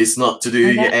 It's not to do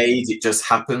with your age. It just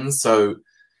happens. So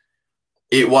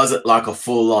it wasn't like a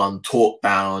full-on talk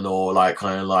down, or like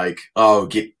kind of like, oh,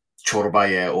 get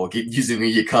chorbaye, or get using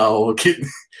yika, or get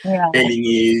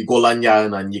elingi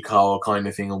golanyan and yika, kind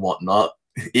of thing and whatnot.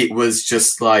 It was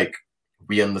just like,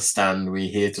 we understand, we're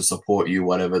here to support you,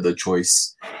 whatever the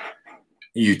choice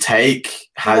you take.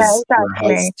 Has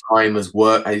time as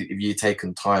work, if you've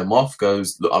taken time off,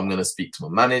 goes, look, I'm going to speak to my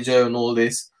manager and all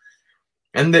this.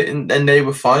 And they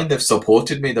were fine. They've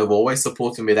supported me. They've always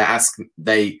supported me.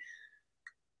 They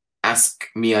ask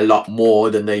me a lot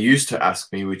more than they used to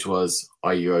ask me, which was,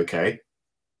 are you okay?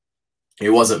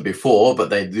 It wasn't before, but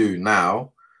they do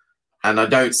now. And I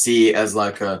don't see it as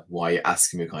like a, why are you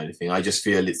asking me kind of thing. I just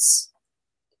feel it's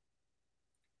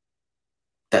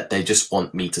that they just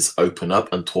want me to open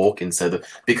up and talk, instead of,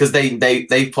 because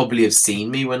they probably have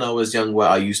seen me when I was young, where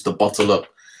I used to bottle up.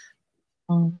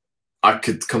 I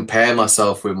could compare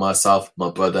myself with my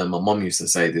brother, and my mom used to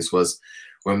say this was,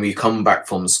 when we come back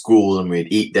from school and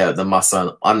we'd eat there at the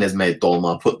masa, Anne's made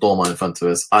dolma, put dolma in front of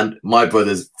us, and my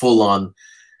brother's full on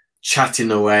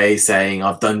chatting away, saying,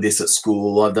 I've done this at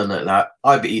school, I've done that.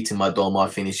 I'd be eating my dolma,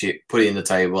 finish it, put it in the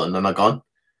table, and then I'm gone.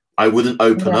 I wouldn't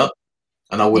open up,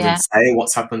 and I wouldn't say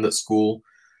what's happened at school.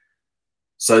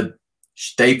 So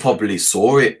they probably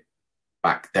saw it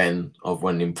back then, of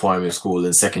when in primary school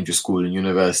and secondary school and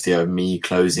university, of me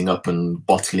closing up and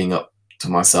bottling up to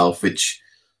myself, which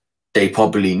they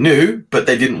probably knew, but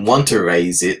they didn't want to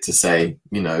raise it to say,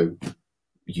 you know,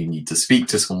 you need to speak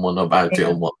to someone about it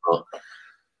and whatnot.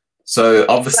 So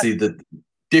obviously the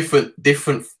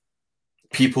different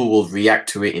people will react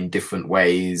to it in different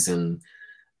ways. And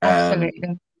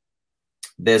Absolutely.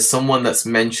 There's someone that's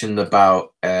mentioned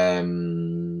about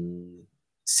Seriban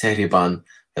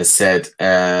has said,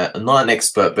 not an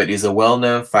expert, but is a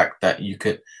well-known fact that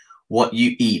what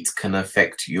you eat can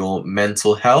affect your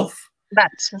mental health.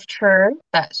 That's true.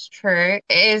 That's true.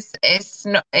 It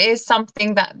is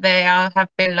something that they have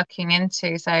been looking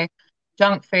into. So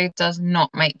junk food does not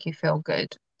make you feel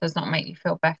good, does not make you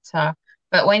feel better.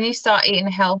 But when you start eating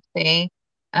healthy,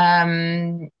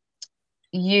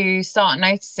 you start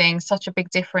noticing such a big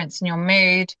difference in your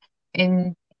mood,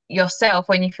 in yourself,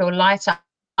 when you feel lighter.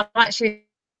 I'm actually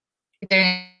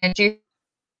doing a juice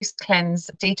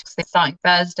cleanse detox starting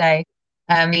Thursday.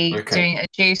 Doing a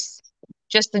juice,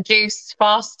 just the juice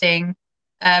fasting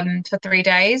for 3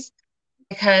 days,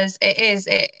 because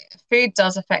food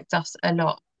does affect us a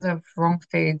lot, the wrong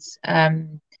foods.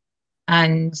 And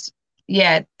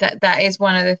yeah, that is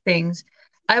one of the things.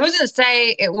 I wouldn't say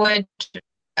it would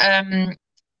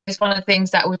it's one of the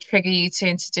things that would trigger you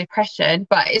into depression,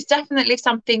 but it's definitely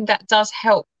something that does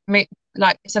help,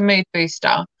 like it's a mood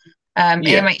booster.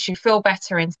 It makes you feel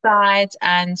better inside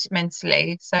and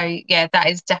mentally. So yeah, that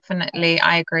is definitely,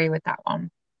 I agree with that one.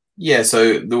 Yeah,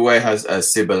 so the way,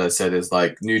 as Sibylla said, is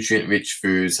like nutrient-rich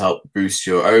foods help boost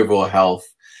your overall health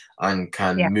and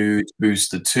can mood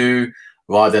booster too.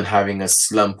 rather than having a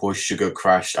slump or sugar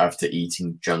crash after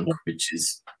eating junk, which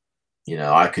is,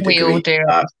 I could We all agree do. with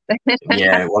that.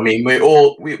 Yeah, I mean,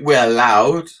 we're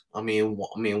allowed. I mean,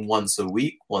 once a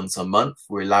week, once a month,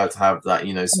 we're allowed to have that,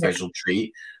 special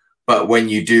treat. But when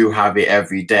you do have it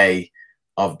every day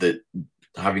of the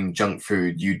having junk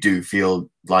food, you do feel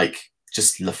like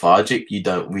just lethargic. You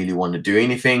don't really want to do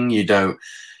anything. You don't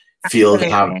feel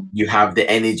Absolutely. you have the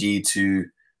energy to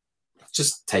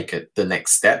just take it the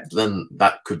next step. Then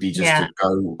that could be just Yeah. to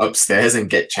go upstairs and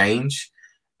get change.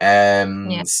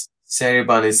 Yeah.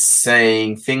 Seriban is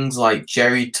saying things like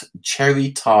cherry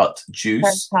tart Very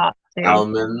juice, hard to.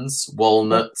 almonds,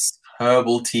 walnuts,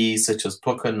 herbal teas such as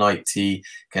Pukka night tea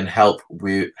can help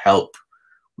with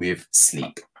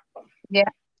sleep. Yeah.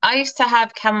 I used to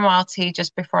have chamomile tea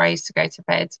just before I used to go to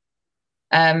bed.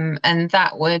 And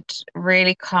that would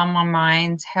really calm my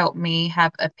mind, help me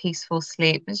have a peaceful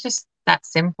sleep. It's just that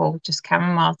simple, just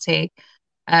chamomile tea.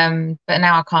 But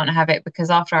now I can't have it because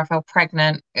after I fell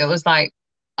pregnant, it was like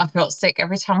I felt sick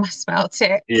every time I smelt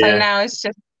it. So Yeah, now it's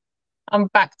just I'm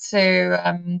back to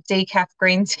decaf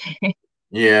green tea.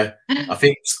 yeah. I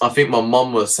think my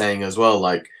mom was saying as well,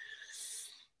 like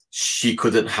she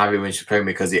couldn't have it when she's pregnant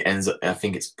because it ends up, I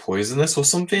think it's poisonous or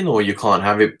something, or you can't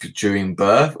have it during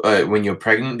birth when you're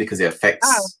pregnant because it Oh,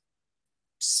 affects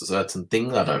certain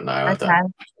things. I don't know. I don't. okay.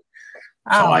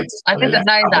 So Oh, I just I kind of didn't left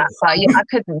know out. that, but yeah, I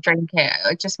couldn't drink it.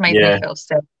 It just made me Yeah, feel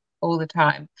sick all the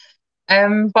time.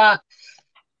 But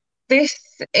this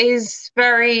is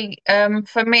very,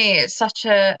 for me, it's such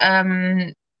a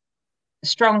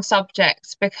strong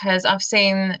subject because I've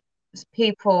seen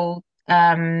people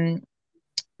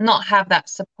not have that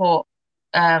support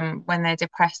when they're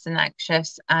depressed and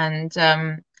anxious, and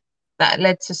that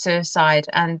led to suicide.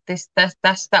 And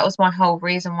that was my whole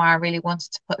reason why I really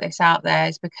wanted to put this out there,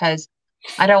 is because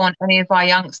I don't want any of our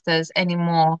youngsters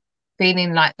anymore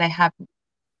feeling like they have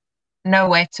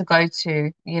nowhere to go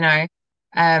to,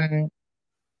 Um,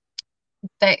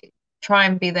 they try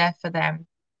and be there for them,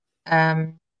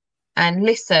 um, and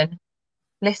listen,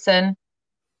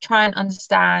 try and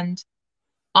understand,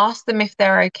 ask them if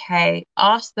they're okay,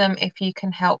 ask them if you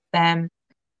can help them,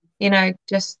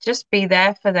 just be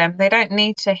there for them. They don't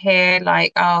need to hear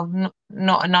like, oh,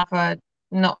 not another,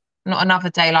 not another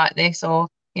day like this, or,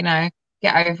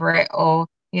 get over it, or,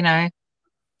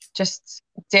 just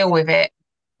deal with it.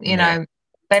 You yeah, know,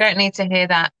 they don't need to hear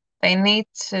that. They need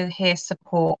to hear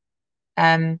support.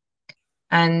 Um,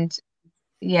 and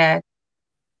yeah,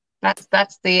 that's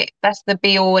the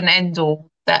be all and end all,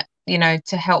 that,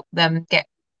 to help them get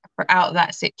out of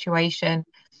that situation.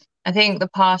 I think the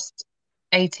past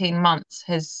 18 months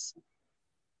has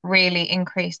really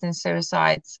increased in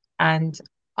suicides, and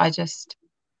I just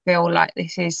feel like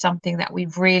this is something that we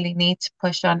really need to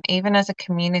push on, even as a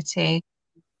community,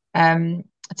 um,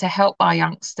 to help our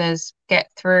youngsters get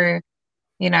through,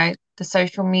 the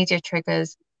social media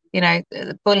triggers,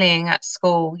 the bullying at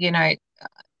school.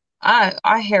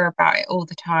 I hear about it all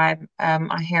the time.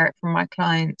 I hear it from my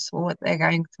clients, what they're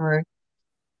going through.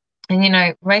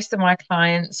 And most of my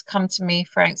clients come to me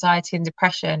for anxiety and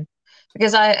depression,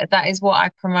 because that is what I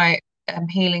promote,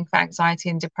 healing for anxiety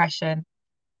and depression.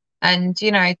 And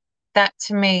that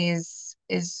to me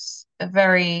is a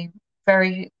very,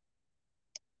 very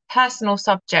personal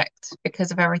subject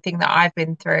because of everything that I've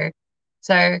been through.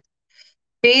 So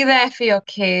be there for your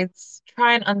kids,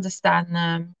 try and understand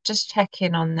them, just check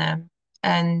in on them,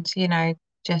 and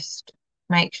just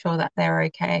make sure that they're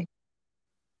okay.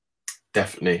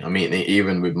 definitely. I mean,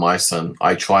 even with my son,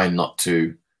 I try not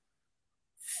to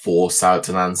force out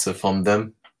an answer from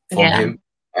Yeah. him.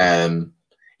 Um,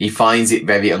 he finds it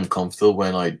very uncomfortable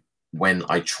when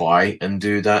I try and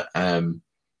do that.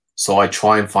 So I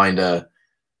try and find a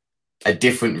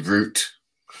different route,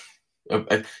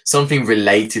 something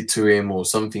related to him or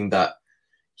something that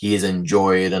he has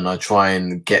enjoyed, and I try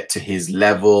and get to his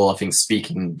level. I think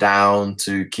speaking down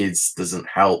to kids doesn't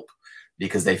help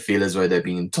because they feel as though they're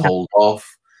being told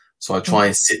off. So I try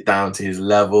and sit down to his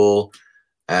level.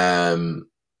 Um,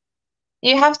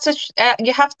 You have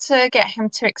to get him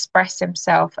to express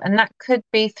himself, and that could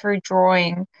be through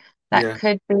drawing, that yeah,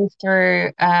 could be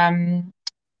through a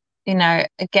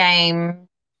game,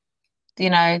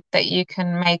 that you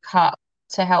can make up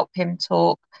to help him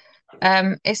talk.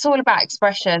 It's all about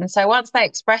expression. So once they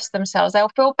express themselves, they'll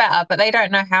feel better, but they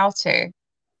don't know how to,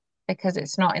 because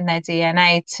it's not in their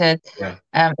DNA to.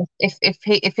 yeah,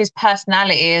 If his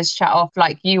personality is shut off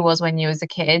like you was when you was a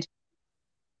kid,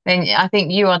 then I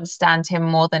think you understand him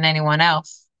more than anyone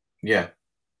else. yeah,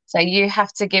 So you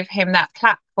have to give him that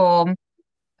platform,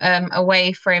 a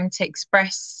way for him to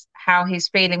express how he's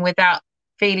feeling without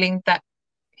feeling that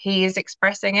he is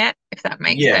expressing it, if that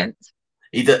makes Yeah, sense.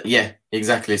 yeah,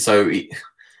 exactly. So you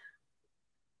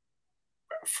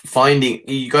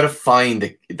got to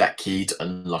find that key to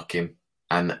unlock him,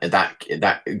 and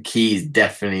that key is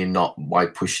definitely not by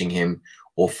pushing him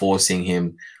or forcing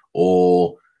him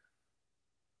or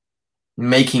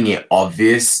making it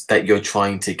obvious that you're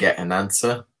trying to get an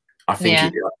answer. I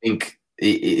think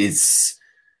it is.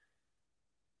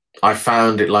 I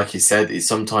found it, like you said,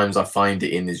 sometimes I find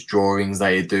it in his drawings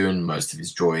that he do, and most of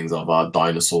his drawings are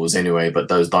dinosaurs anyway, but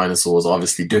those dinosaurs are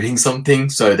obviously doing something.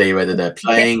 So whether they're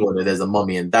playing, or there's a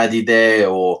mommy and daddy there,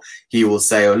 or he will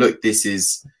say, oh, look, this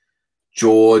is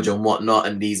George and whatnot,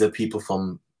 and these are people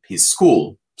from his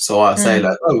school. So I say,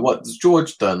 like, oh, what's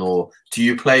George done? Or do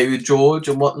you play with George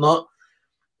and whatnot?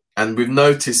 And we've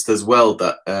noticed as well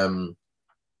that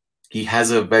he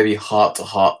has a very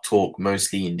heart-to-heart talk,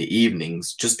 mostly in the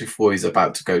evenings, just before he's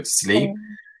about to go to sleep.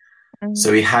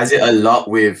 So he has it a lot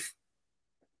with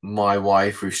my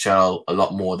wife, with Cheryl, a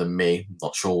lot more than me.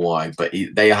 Not sure why, but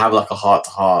they have like a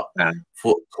heart-to-heart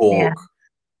talk,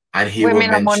 and he will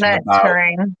mention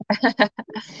about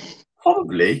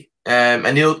probably,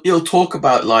 and he'll talk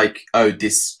about like, oh,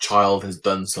 this child has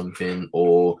done something,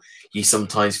 or he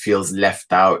sometimes feels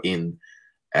left out in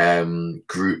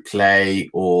group play,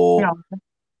 or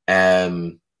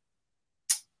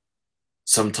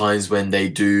sometimes when they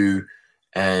do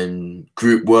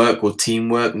group work or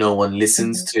teamwork, no one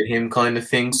listens to him, kind of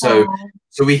thing. So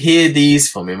we hear these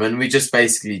from him, and we just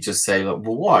basically just say, like,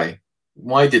 well,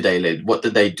 why did they leave? What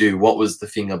did they do? What was the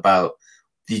thing about?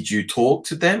 Did you talk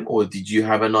to them, or did you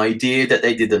have an idea that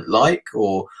they didn't like,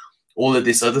 or all of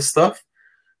this other stuff?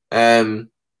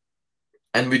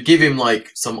 And we'd give him like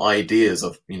some ideas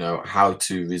of, how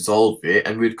to resolve it,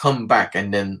 and we'd come back,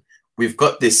 and then we've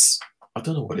got this, I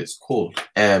don't know what it's called.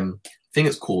 I think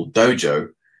it's called Dojo.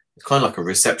 It's kind of like a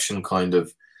reception, kind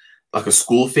of like a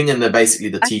school thing, and then basically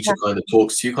the teacher kind of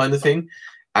talks to you, kind of thing.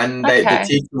 And the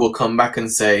teacher will come back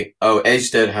and say, oh,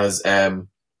 Ejdar has,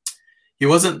 he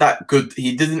wasn't that good.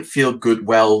 He didn't feel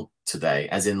well today,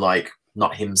 as in like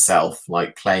not himself,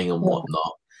 like playing and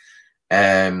whatnot.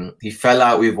 He fell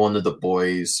out with one of the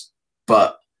boys,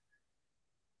 but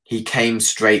he came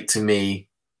straight to me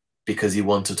because he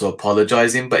wanted to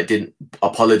apologize him, but didn't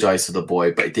apologize to the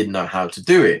boy, but he didn't know how to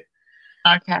do it.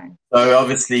 Okay. So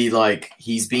obviously, like,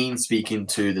 he's been speaking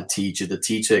to the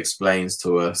teacher explains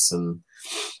to us, and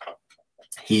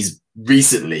he's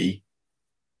recently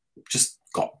just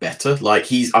got better.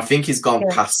 Like, I think he's gone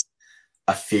past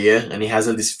a fear, and he has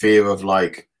this fear of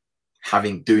like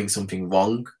doing something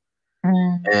wrong.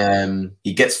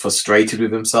 He gets frustrated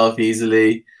with himself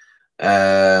easily.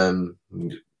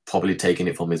 Probably taking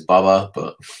it from his baba,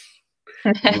 but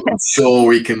I'm sure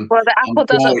we can. Well, the apple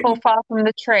doesn't fall far from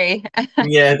the tree.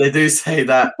 Yeah, they do say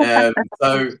that.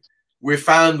 So we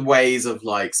found ways of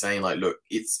like saying, like, look,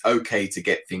 it's okay to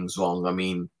get things wrong. I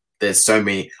mean, there's so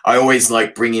many. I always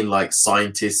like bring in like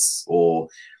scientists or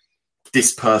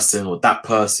this person or that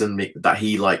person that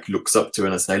he like looks up to,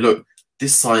 and I say, look,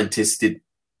 this scientist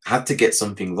had to get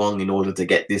something wrong in order to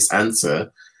get this answer.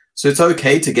 So it's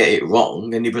okay to get it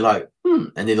wrong. And he'll be like,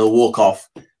 and then he'll walk off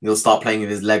and he'll start playing with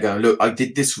his Lego. And look, I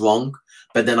did this wrong,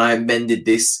 but then I amended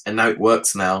this and now it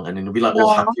works now. And then he'll be like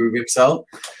all happy with himself.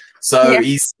 So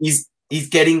he's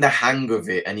getting the hang of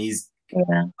it, and he's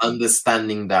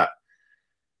understanding that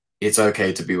it's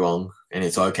okay to be wrong, and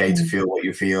it's okay to feel what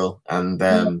you feel. And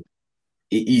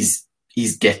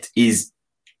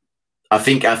I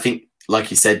think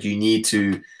like you said, you need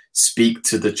to speak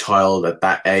to the child at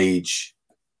that age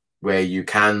where you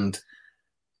can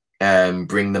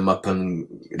bring them up, and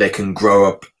they can grow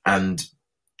up and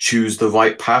choose the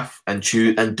right path and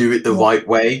do it the right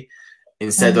way,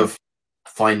 instead of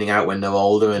finding out when they're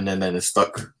older and then they're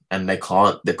stuck and they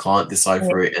can't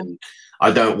decipher it. And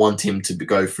I don't want him to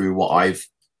go through what I've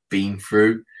been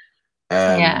through.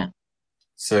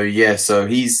 So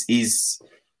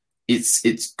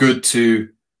it's good to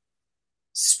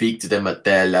speak to them at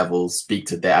their level, speak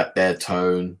to at their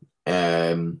tone,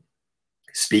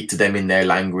 speak to them in their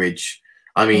language.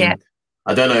 I mean,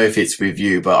 I don't know if it's with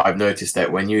you, but I've noticed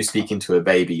that when you're speaking to a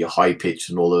baby, you're high pitched,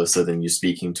 and all of a sudden you're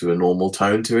speaking to a normal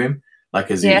tone to him,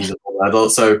 like as if he's an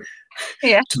adult. So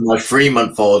to my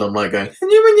 3-month-old, I'm like going,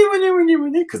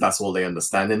 because that's all they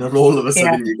understand. And then all of a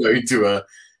sudden you go to a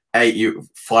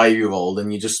 5-year-old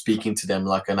and you're just speaking to them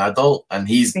like an adult, and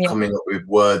he's coming up with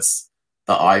words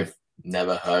that I've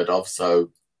never heard of.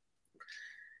 So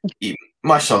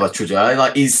mashallah, Chuja,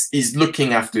 like he's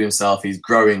looking after himself, he's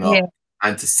growing up,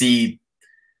 and to see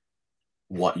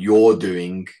what you're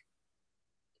doing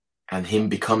and him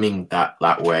becoming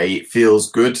that way, it feels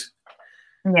good.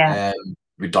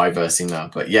 we're diversing now,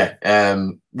 but yeah,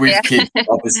 with Yeah. kids,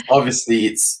 obviously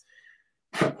it's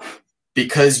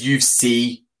because you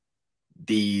see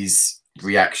these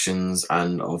reactions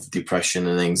and of depression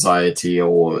and anxiety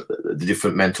or the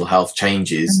different mental health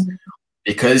changes,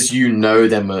 because you know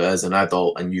them as an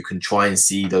adult and you can try and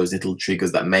see those little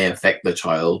triggers that may affect the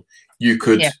child, you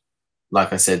could, Yeah.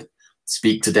 like I said,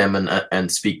 speak to them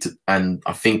and speak to, and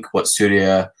I think what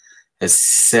Surya has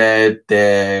said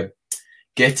there,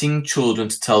 getting children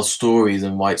to tell stories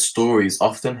and write stories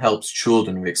often helps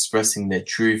children with expressing their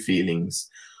true feelings.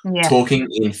 Yeah. Talking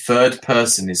in third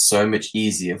person is so much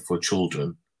easier for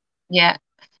children. Yeah.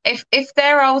 If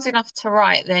they're old enough to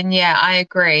write, then yeah, I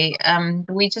agree.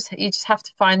 You just have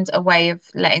to find a way of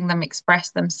letting them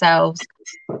express themselves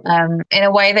in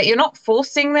a way that you're not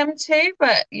forcing them to,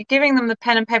 but you're giving them the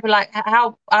pen and paper. Like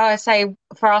how I say,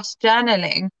 for us,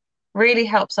 journaling really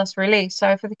helps us release.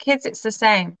 So for the kids, it's the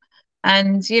same.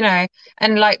 And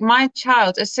and like my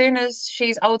child, as soon as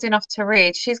she's old enough to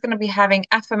read, she's going to be having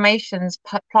affirmations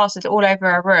plastered all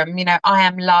over her room. I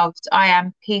am loved, I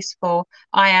am peaceful,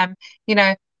 I am,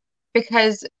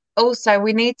 because also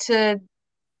we need to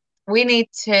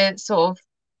sort of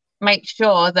make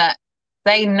sure that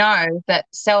they know that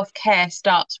self-care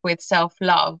starts with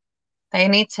self-love. They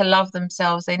need to love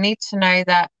themselves. They need to know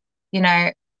that, you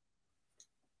know,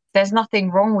 there's nothing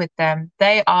wrong with them.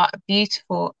 They are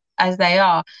beautiful as they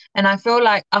are. And I feel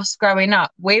like us growing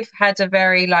up, we've had a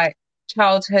very like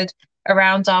childhood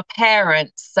around our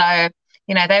parents. So,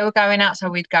 they were going out, so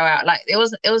we'd go out. Like it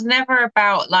was never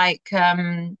about like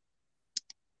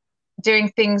doing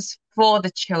things for the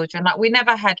children. Like we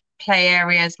never had play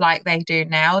areas like they do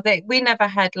now. We never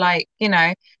had like,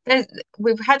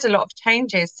 we've had a lot of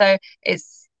changes. So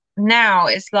it's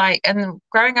like, and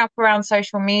growing up around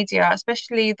social media,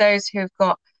 especially those who've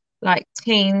got like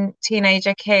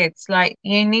teenager kids, like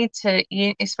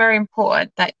it's very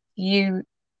important that you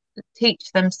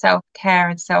teach them self-care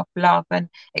and self-love and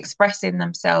expressing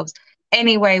themselves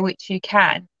any way which you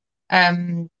can.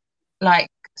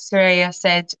 Like Surya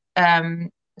said,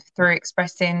 through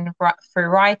expressing through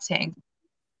writing,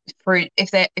 through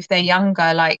if they're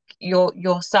younger, like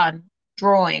your son,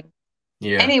 drawing,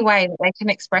 Yeah, any way that they can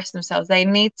express themselves, they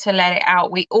need to let it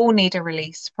out. We all need a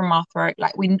release from our throat.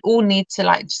 Like we all need to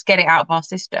like just get it out of our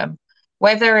system,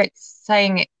 whether it's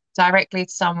saying it directly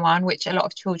to someone, which a lot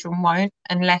of children won't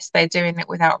unless they're doing it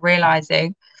without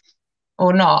realizing,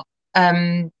 or not.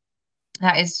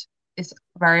 That is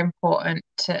very important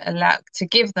to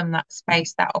give them that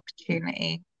space, that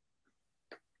opportunity.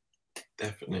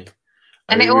 definitely.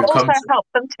 I And it mean, will we've also come to, help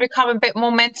them to become a bit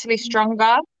more mentally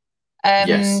stronger,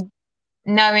 yes,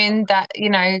 knowing that,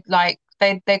 like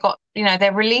they got,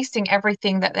 they're releasing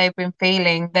everything that they've been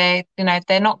feeling. They're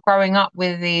not growing up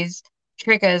with these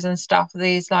triggers and stuff.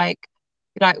 These like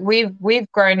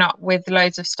we've grown up with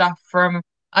loads of stuff from,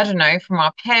 I don't know, from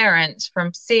our parents,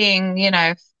 from seeing,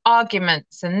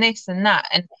 arguments and this and that.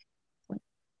 And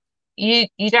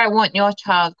you don't want your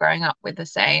child growing up with the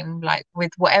same, like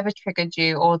with whatever triggered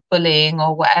you or bullying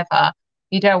or whatever.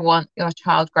 You don't want your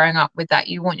child growing up with that.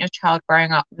 You want your child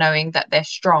growing up knowing that they're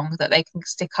strong, that they can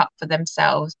stick up for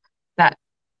themselves, that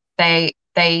they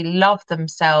love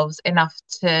themselves enough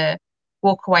to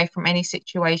walk away from any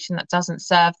situation that doesn't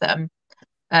serve them.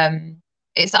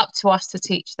 It's up to us to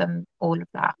teach them all of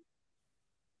that.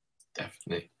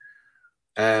 definitely.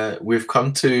 We've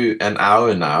come to an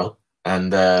hour now,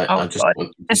 and Oh I just God.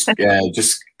 want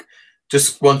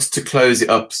just wanted to close it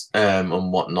up and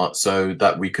whatnot, so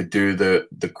that we could do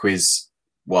the quiz,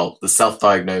 well, the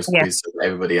self-diagnosed Yeah, quiz, so that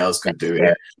everybody else could let's do do it.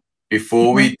 it.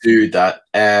 Before Mhm. we do that,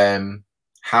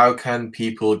 how can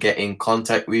people get in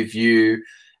contact with you?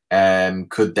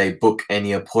 Could they book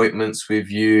any appointments with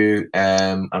you?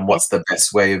 And what's the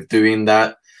best way of doing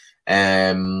that?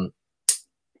 Um,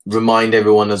 Remind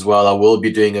everyone as well, I will be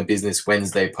doing a Business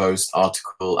Wednesday post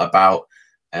article about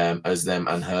as them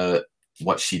and her,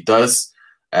 what she does.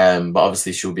 But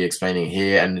obviously she'll be explaining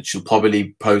here, and she'll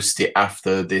probably post it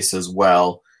after this as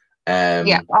well.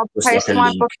 Yeah, I'll Just like post a my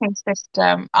link. booking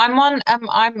system. I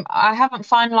haven't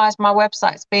finalized my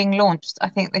website. It's being launched, I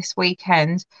think, this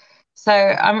weekend. So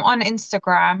I'm on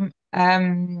Instagram.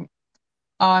 I'm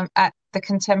at the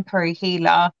Contemporary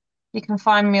Healer. You can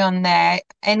find me on there.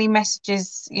 Any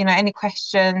messages, any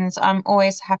questions, I'm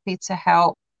always happy to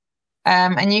help.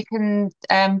 And you can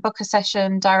book a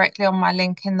session directly on my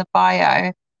link in the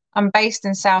bio. I'm based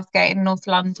in Southgate in North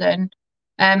London,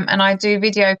 and I do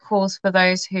video calls for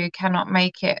those who cannot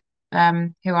make it,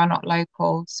 who are not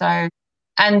local. So,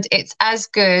 and it's as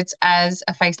good as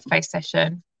a face-to-face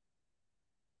session.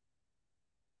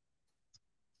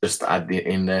 just to add it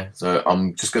in there. So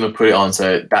I'm just going to put it on.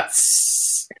 So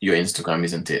that's your Instagram,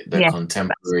 isn't it? The Yeah,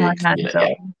 contemporary. that's my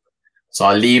handle. So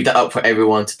I'll leave that up for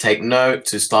everyone to take note,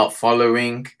 to start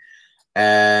following.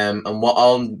 And what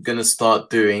I'm going to start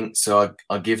doing, so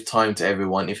I'll give time to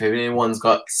everyone. If anyone's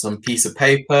got some piece of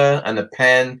paper and a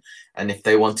pen, and if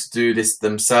they want to do this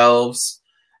themselves,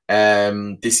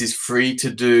 this is free to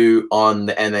do on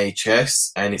the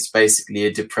NHS, and it's basically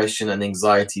a depression and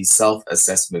anxiety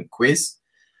self-assessment quiz.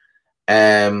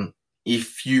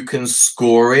 If you can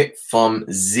score it from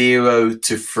 0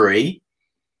 to 3,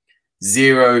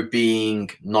 0 being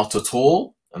not at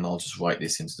all, and I'll just write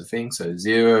this into the thing. So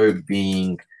 0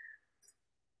 being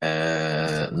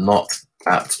not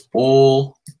at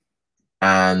all,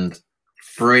 and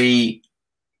 3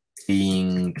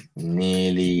 being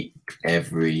nearly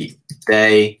every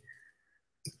day.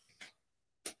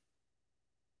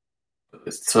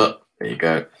 So there you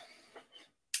go.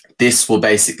 This will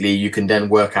basically, you can then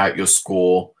work out your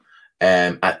score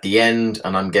at the end.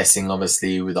 And I'm guessing,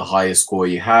 obviously, with the higher score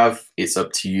you have, it's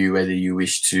up to you whether you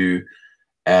wish to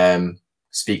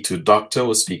speak to a doctor,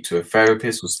 or speak to a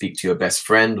therapist, or speak to your best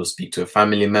friend, or speak to a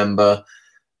family member,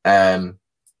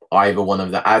 either one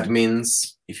of the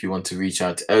admins, if you want to reach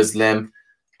out to Özlem.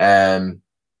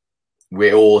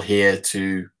 We're all here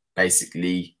to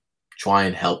basically try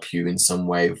and help you in some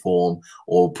way or form,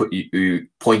 or point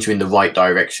you in the right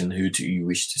direction, who do you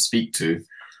wish to speak to.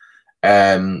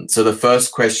 So the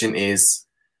first question is,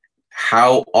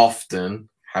 how often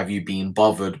have you been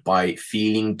bothered by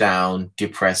feeling down,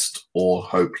 depressed, or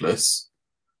hopeless?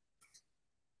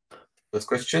 First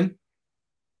question.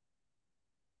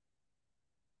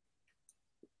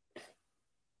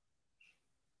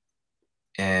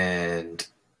 And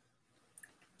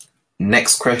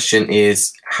next question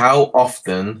is, how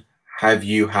often have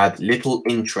you had little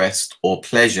interest or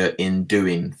pleasure in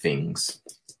doing things?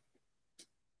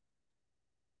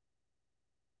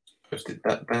 Posted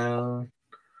that down.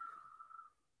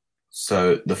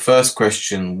 So the first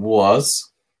question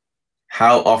was,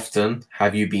 how often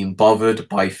have you been bothered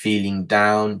by feeling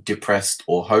down, depressed,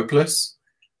 or hopeless?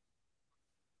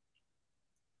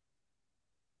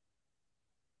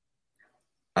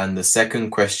 And the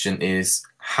second question is,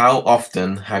 how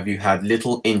often have you had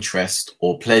little interest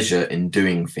or pleasure in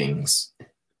doing things?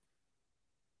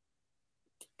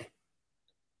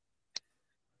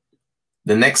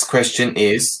 The next question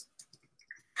is,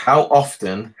 how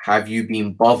often have you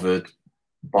been bothered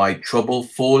by trouble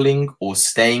falling or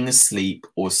staying asleep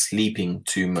or sleeping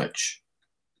too much?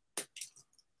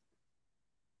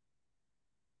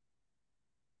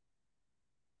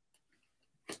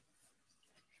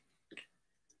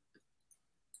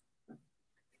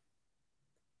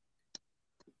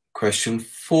 Question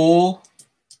 4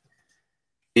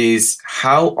 is,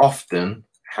 how often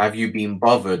have you been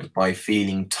bothered by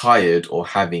feeling tired or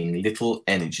having little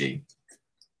energy?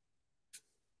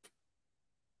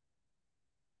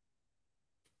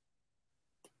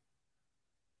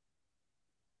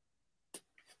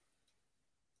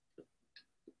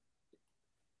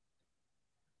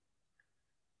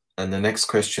 And the next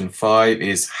question 5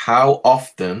 is, how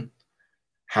often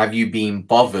have you been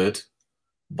bothered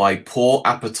by poor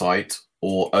appetite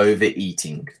or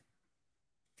overeating?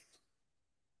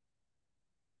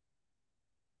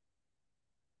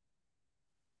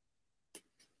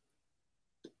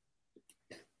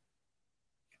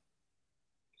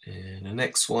 And the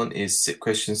next one is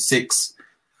question 6.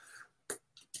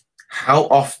 How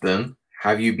often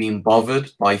have you been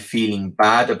bothered by feeling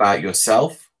bad about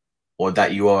yourself, or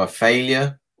that you are a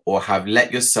failure, or have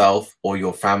let yourself or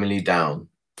your family down?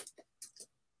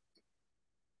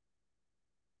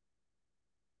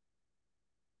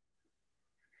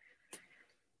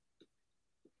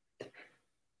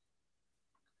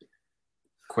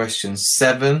 Question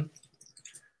 7.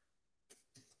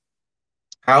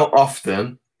 How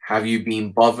often have you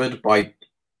been bothered by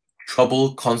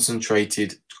trouble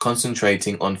concentrating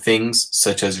on things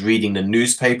such as reading the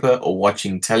newspaper or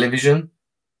watching television?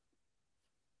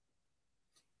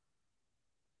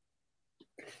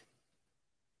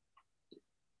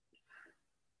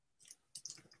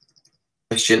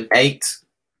 Question 8.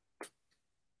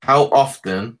 How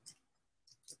often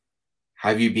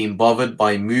have you been bothered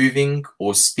by moving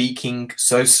or speaking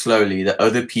so slowly that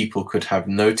other people could have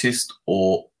noticed,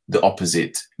 or the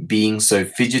opposite, being so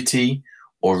fidgety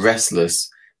or restless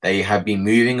that you have been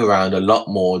moving around a lot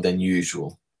more than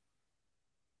usual?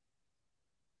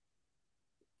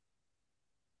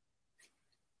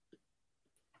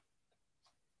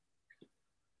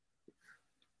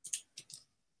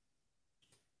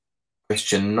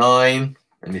 Question 9,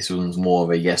 and this one's more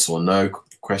of a yes or no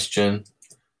question.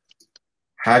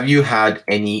 Have you had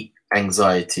any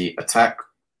anxiety attack,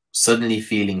 suddenly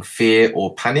feeling fear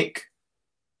or panic?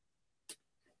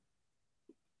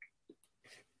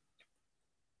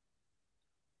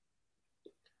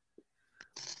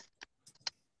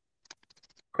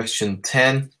 Question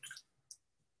 10.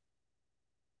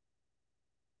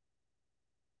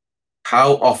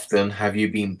 How often have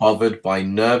you been bothered by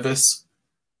nervous,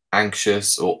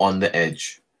 anxious, or on the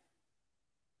edge?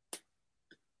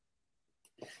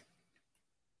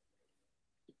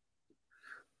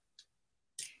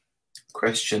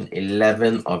 Question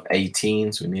 11 of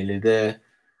 18, so we're nearly there.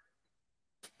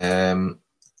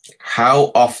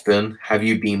 How often have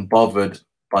you been bothered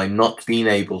by not being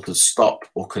able to stop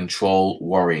or control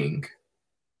worrying?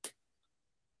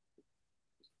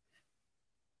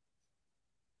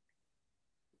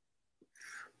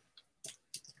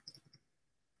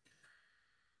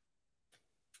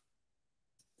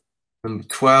 Number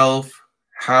 12,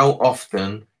 how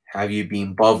often have you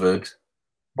been bothered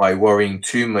by worrying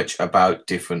too much about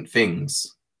different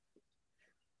things?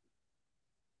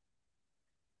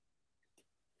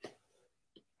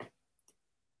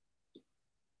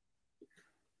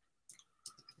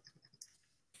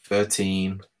 Why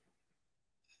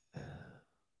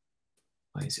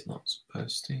is it not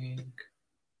posting?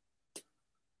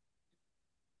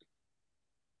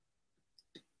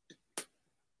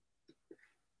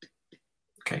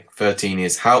 Okay, 13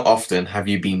 is how often have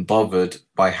you been bothered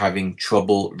by having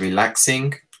trouble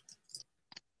relaxing?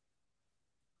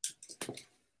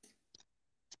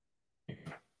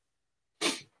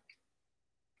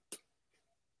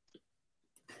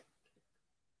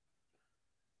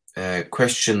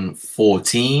 Question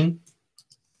 14.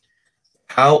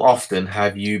 How often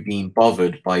have you been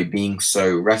bothered by being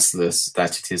so restless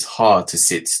that it is hard to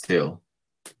sit still?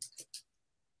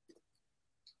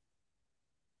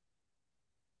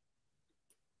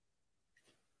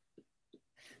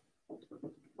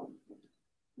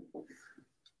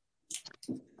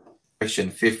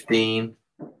 Question 15.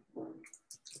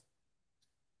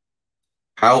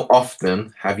 How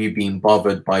often have you been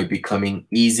bothered by becoming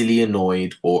easily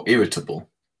annoyed or irritable?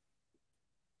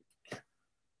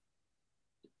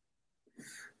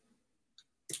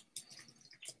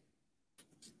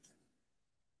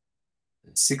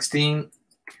 And 16.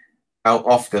 How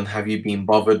often have you been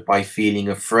bothered by feeling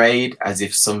afraid as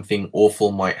if something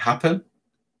awful might happen?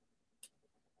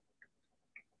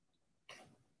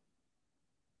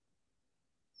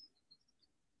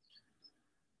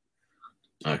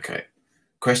 Okay.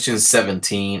 Question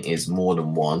 17 is more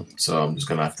than one, so I'm just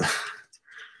going to have to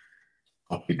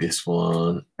copy this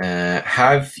one.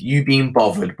 Have you been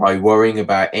bothered by worrying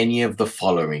about any of the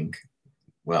following?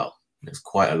 Well, there's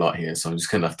quite a lot here, so I'm just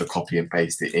going to have to copy and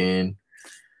paste it in,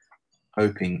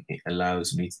 hoping it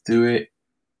allows me to do it.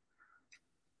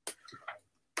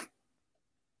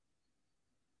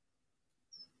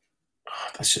 Oh,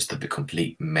 that's just a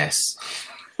complete mess.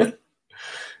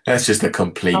 That's just a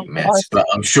complete mess, but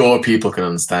I'm sure people can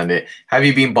understand it. Have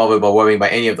you been bothered by worrying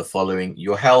about any of the following?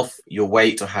 Your health, your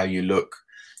weight or how you look,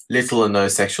 little or no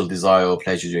sexual desire or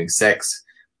pleasure during sex,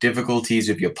 difficulties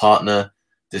with your partner,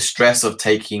 the stress of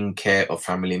taking care of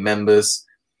family members,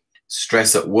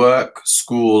 stress at work,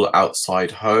 school,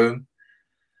 outside home,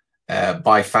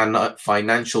 by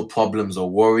financial problems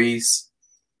or worries,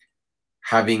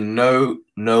 having no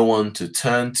one to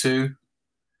turn to,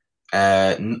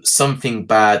 something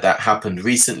bad that happened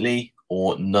recently,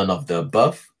 or none of the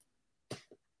above.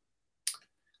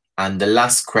 And the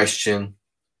last question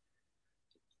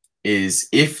is,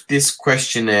 if this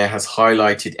questionnaire has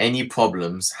highlighted any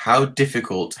problems, how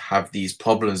difficult have these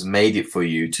problems made it for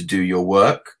you to do your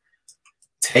work,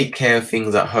 take care of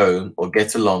things at home, or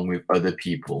get along with other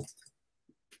people?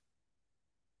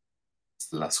 That's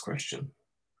the last question,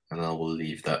 and I will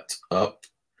leave that up.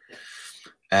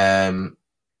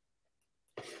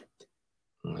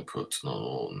 I'm going to put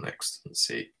no next and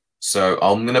see. So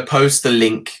I'm going to post the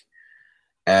link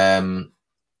at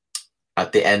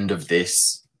the end of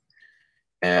this.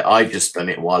 I've just done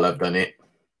it while I've done it.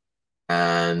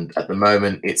 And at the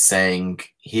moment it's saying,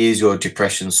 here's your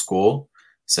depression score.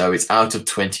 So it's out of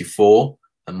 24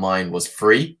 and mine was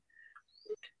 3.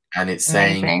 And it's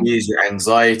saying, here's your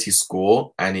anxiety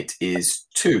score and it is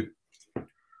 2. Oh.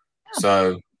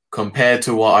 So compared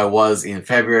to what I was in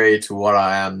February to what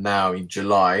I am now in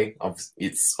July, I'm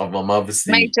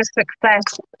obviously major success.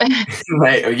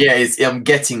 Yeah, I'm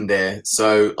getting there.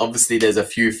 So obviously there's a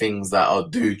few things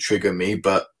that do trigger me,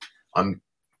 but I'm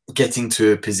getting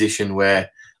to a position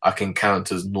where I can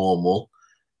count as normal.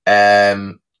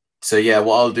 So yeah,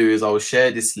 what I'll do is I'll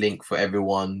share this link for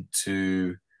everyone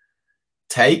to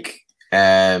take.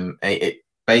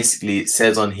 basically it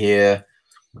says on here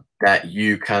that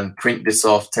you can print this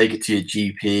off, take it to your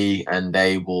GP, and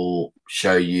they will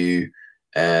show you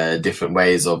different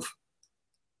ways of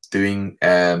doing,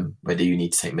 whether you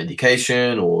need to take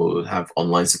medication or have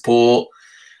online support.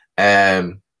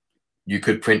 You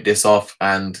could print this off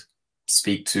and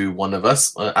speak to one of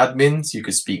us admins. You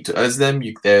could speak to us.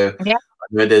 Yeah.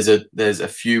 There's a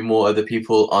few more other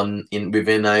people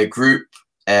within our group.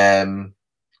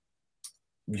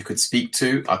 You could speak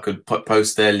to. I could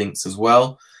post their links as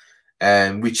well.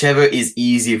 Whichever is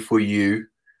easier for you.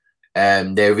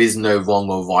 There is no wrong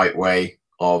or right way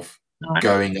of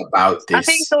going about this. I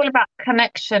think it's all about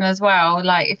connection as well.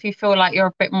 Like if you feel like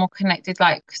you're a bit more connected,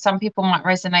 like some people might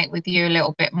resonate with you a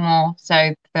little bit more,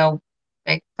 so they'll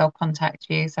contact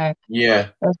you. So yeah,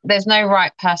 there's no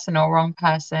right person or wrong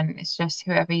person. It's just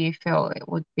whoever you feel it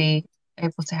would be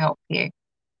able to help you.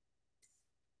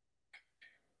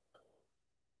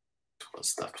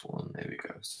 What's that one? There we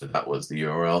go. So that was the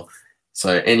URL.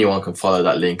 So anyone can follow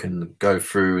that link and go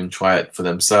through and try it for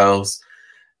themselves.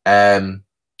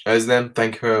 Özlem,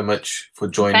 thank you very much for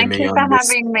joining me on this. Thank you for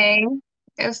having me.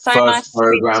 It was so first nice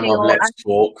program of Let's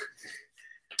Talk.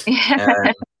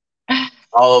 Yeah.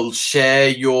 I'll share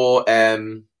your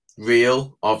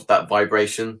reel of that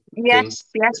vibration. Yes,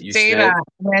 do that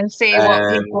and see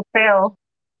what people feel.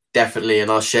 Definitely, and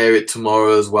I'll share it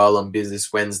tomorrow as well on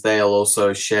Business Wednesday. I'll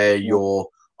also share your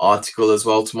article as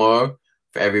well tomorrow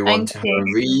for everyone to have a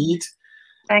read.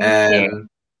 Thank you.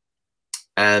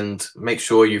 And make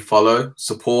sure you follow,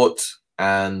 support,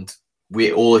 and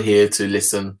we're all here to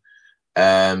listen.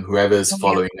 Whoever's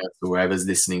following us, whoever's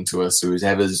listening to us,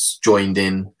 whoever's joined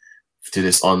in to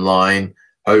this online,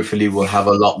 hopefully we'll have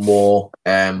a lot more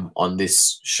on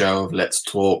this show of Let's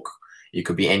Talk. It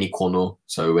could be any corner,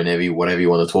 so whatever you want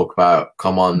to talk about,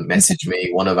 come on, message me,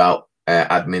 one of our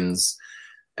admins,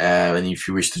 and if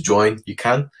you wish to join, you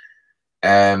can.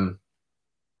 I'll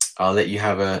let you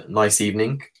have a nice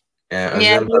evening.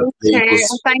 You too.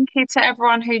 Thank you to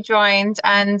everyone who joined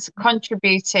and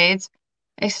contributed.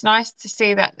 It's nice to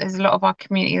see that there's a lot of our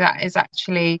community that is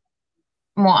actually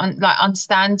more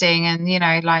understanding, and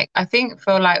I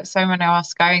feel like so many of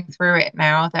us going through it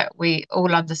now that we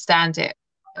all understand it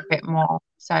a bit more.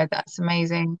 So that's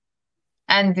amazing.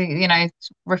 And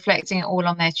reflecting it all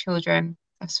on their children.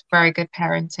 That's very good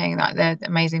parenting. Like they're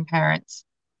amazing parents.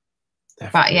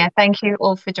 Definitely. But yeah, thank you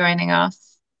all for joining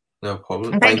us. No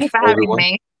problem. And thank you for having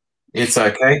me. It's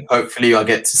okay. Hopefully, I'll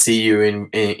get to see you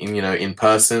in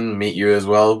person, meet you as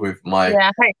well with my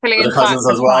hopefully in cousins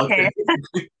as well.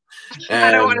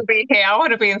 I don't want to be here. I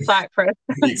want to be in Cyprus.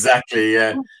 Exactly.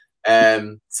 Yeah.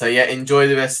 So yeah, enjoy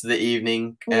the rest of the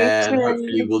evening, and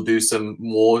hopefully we'll do some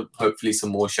more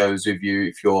shows with you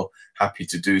if you're happy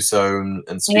to do so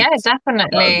and speak. Yeah,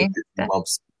 definitely.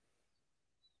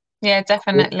 Yeah,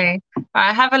 definitely. All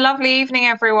right, have a lovely evening,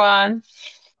 everyone.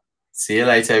 See you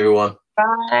later, everyone.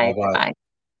 Bye. Bye.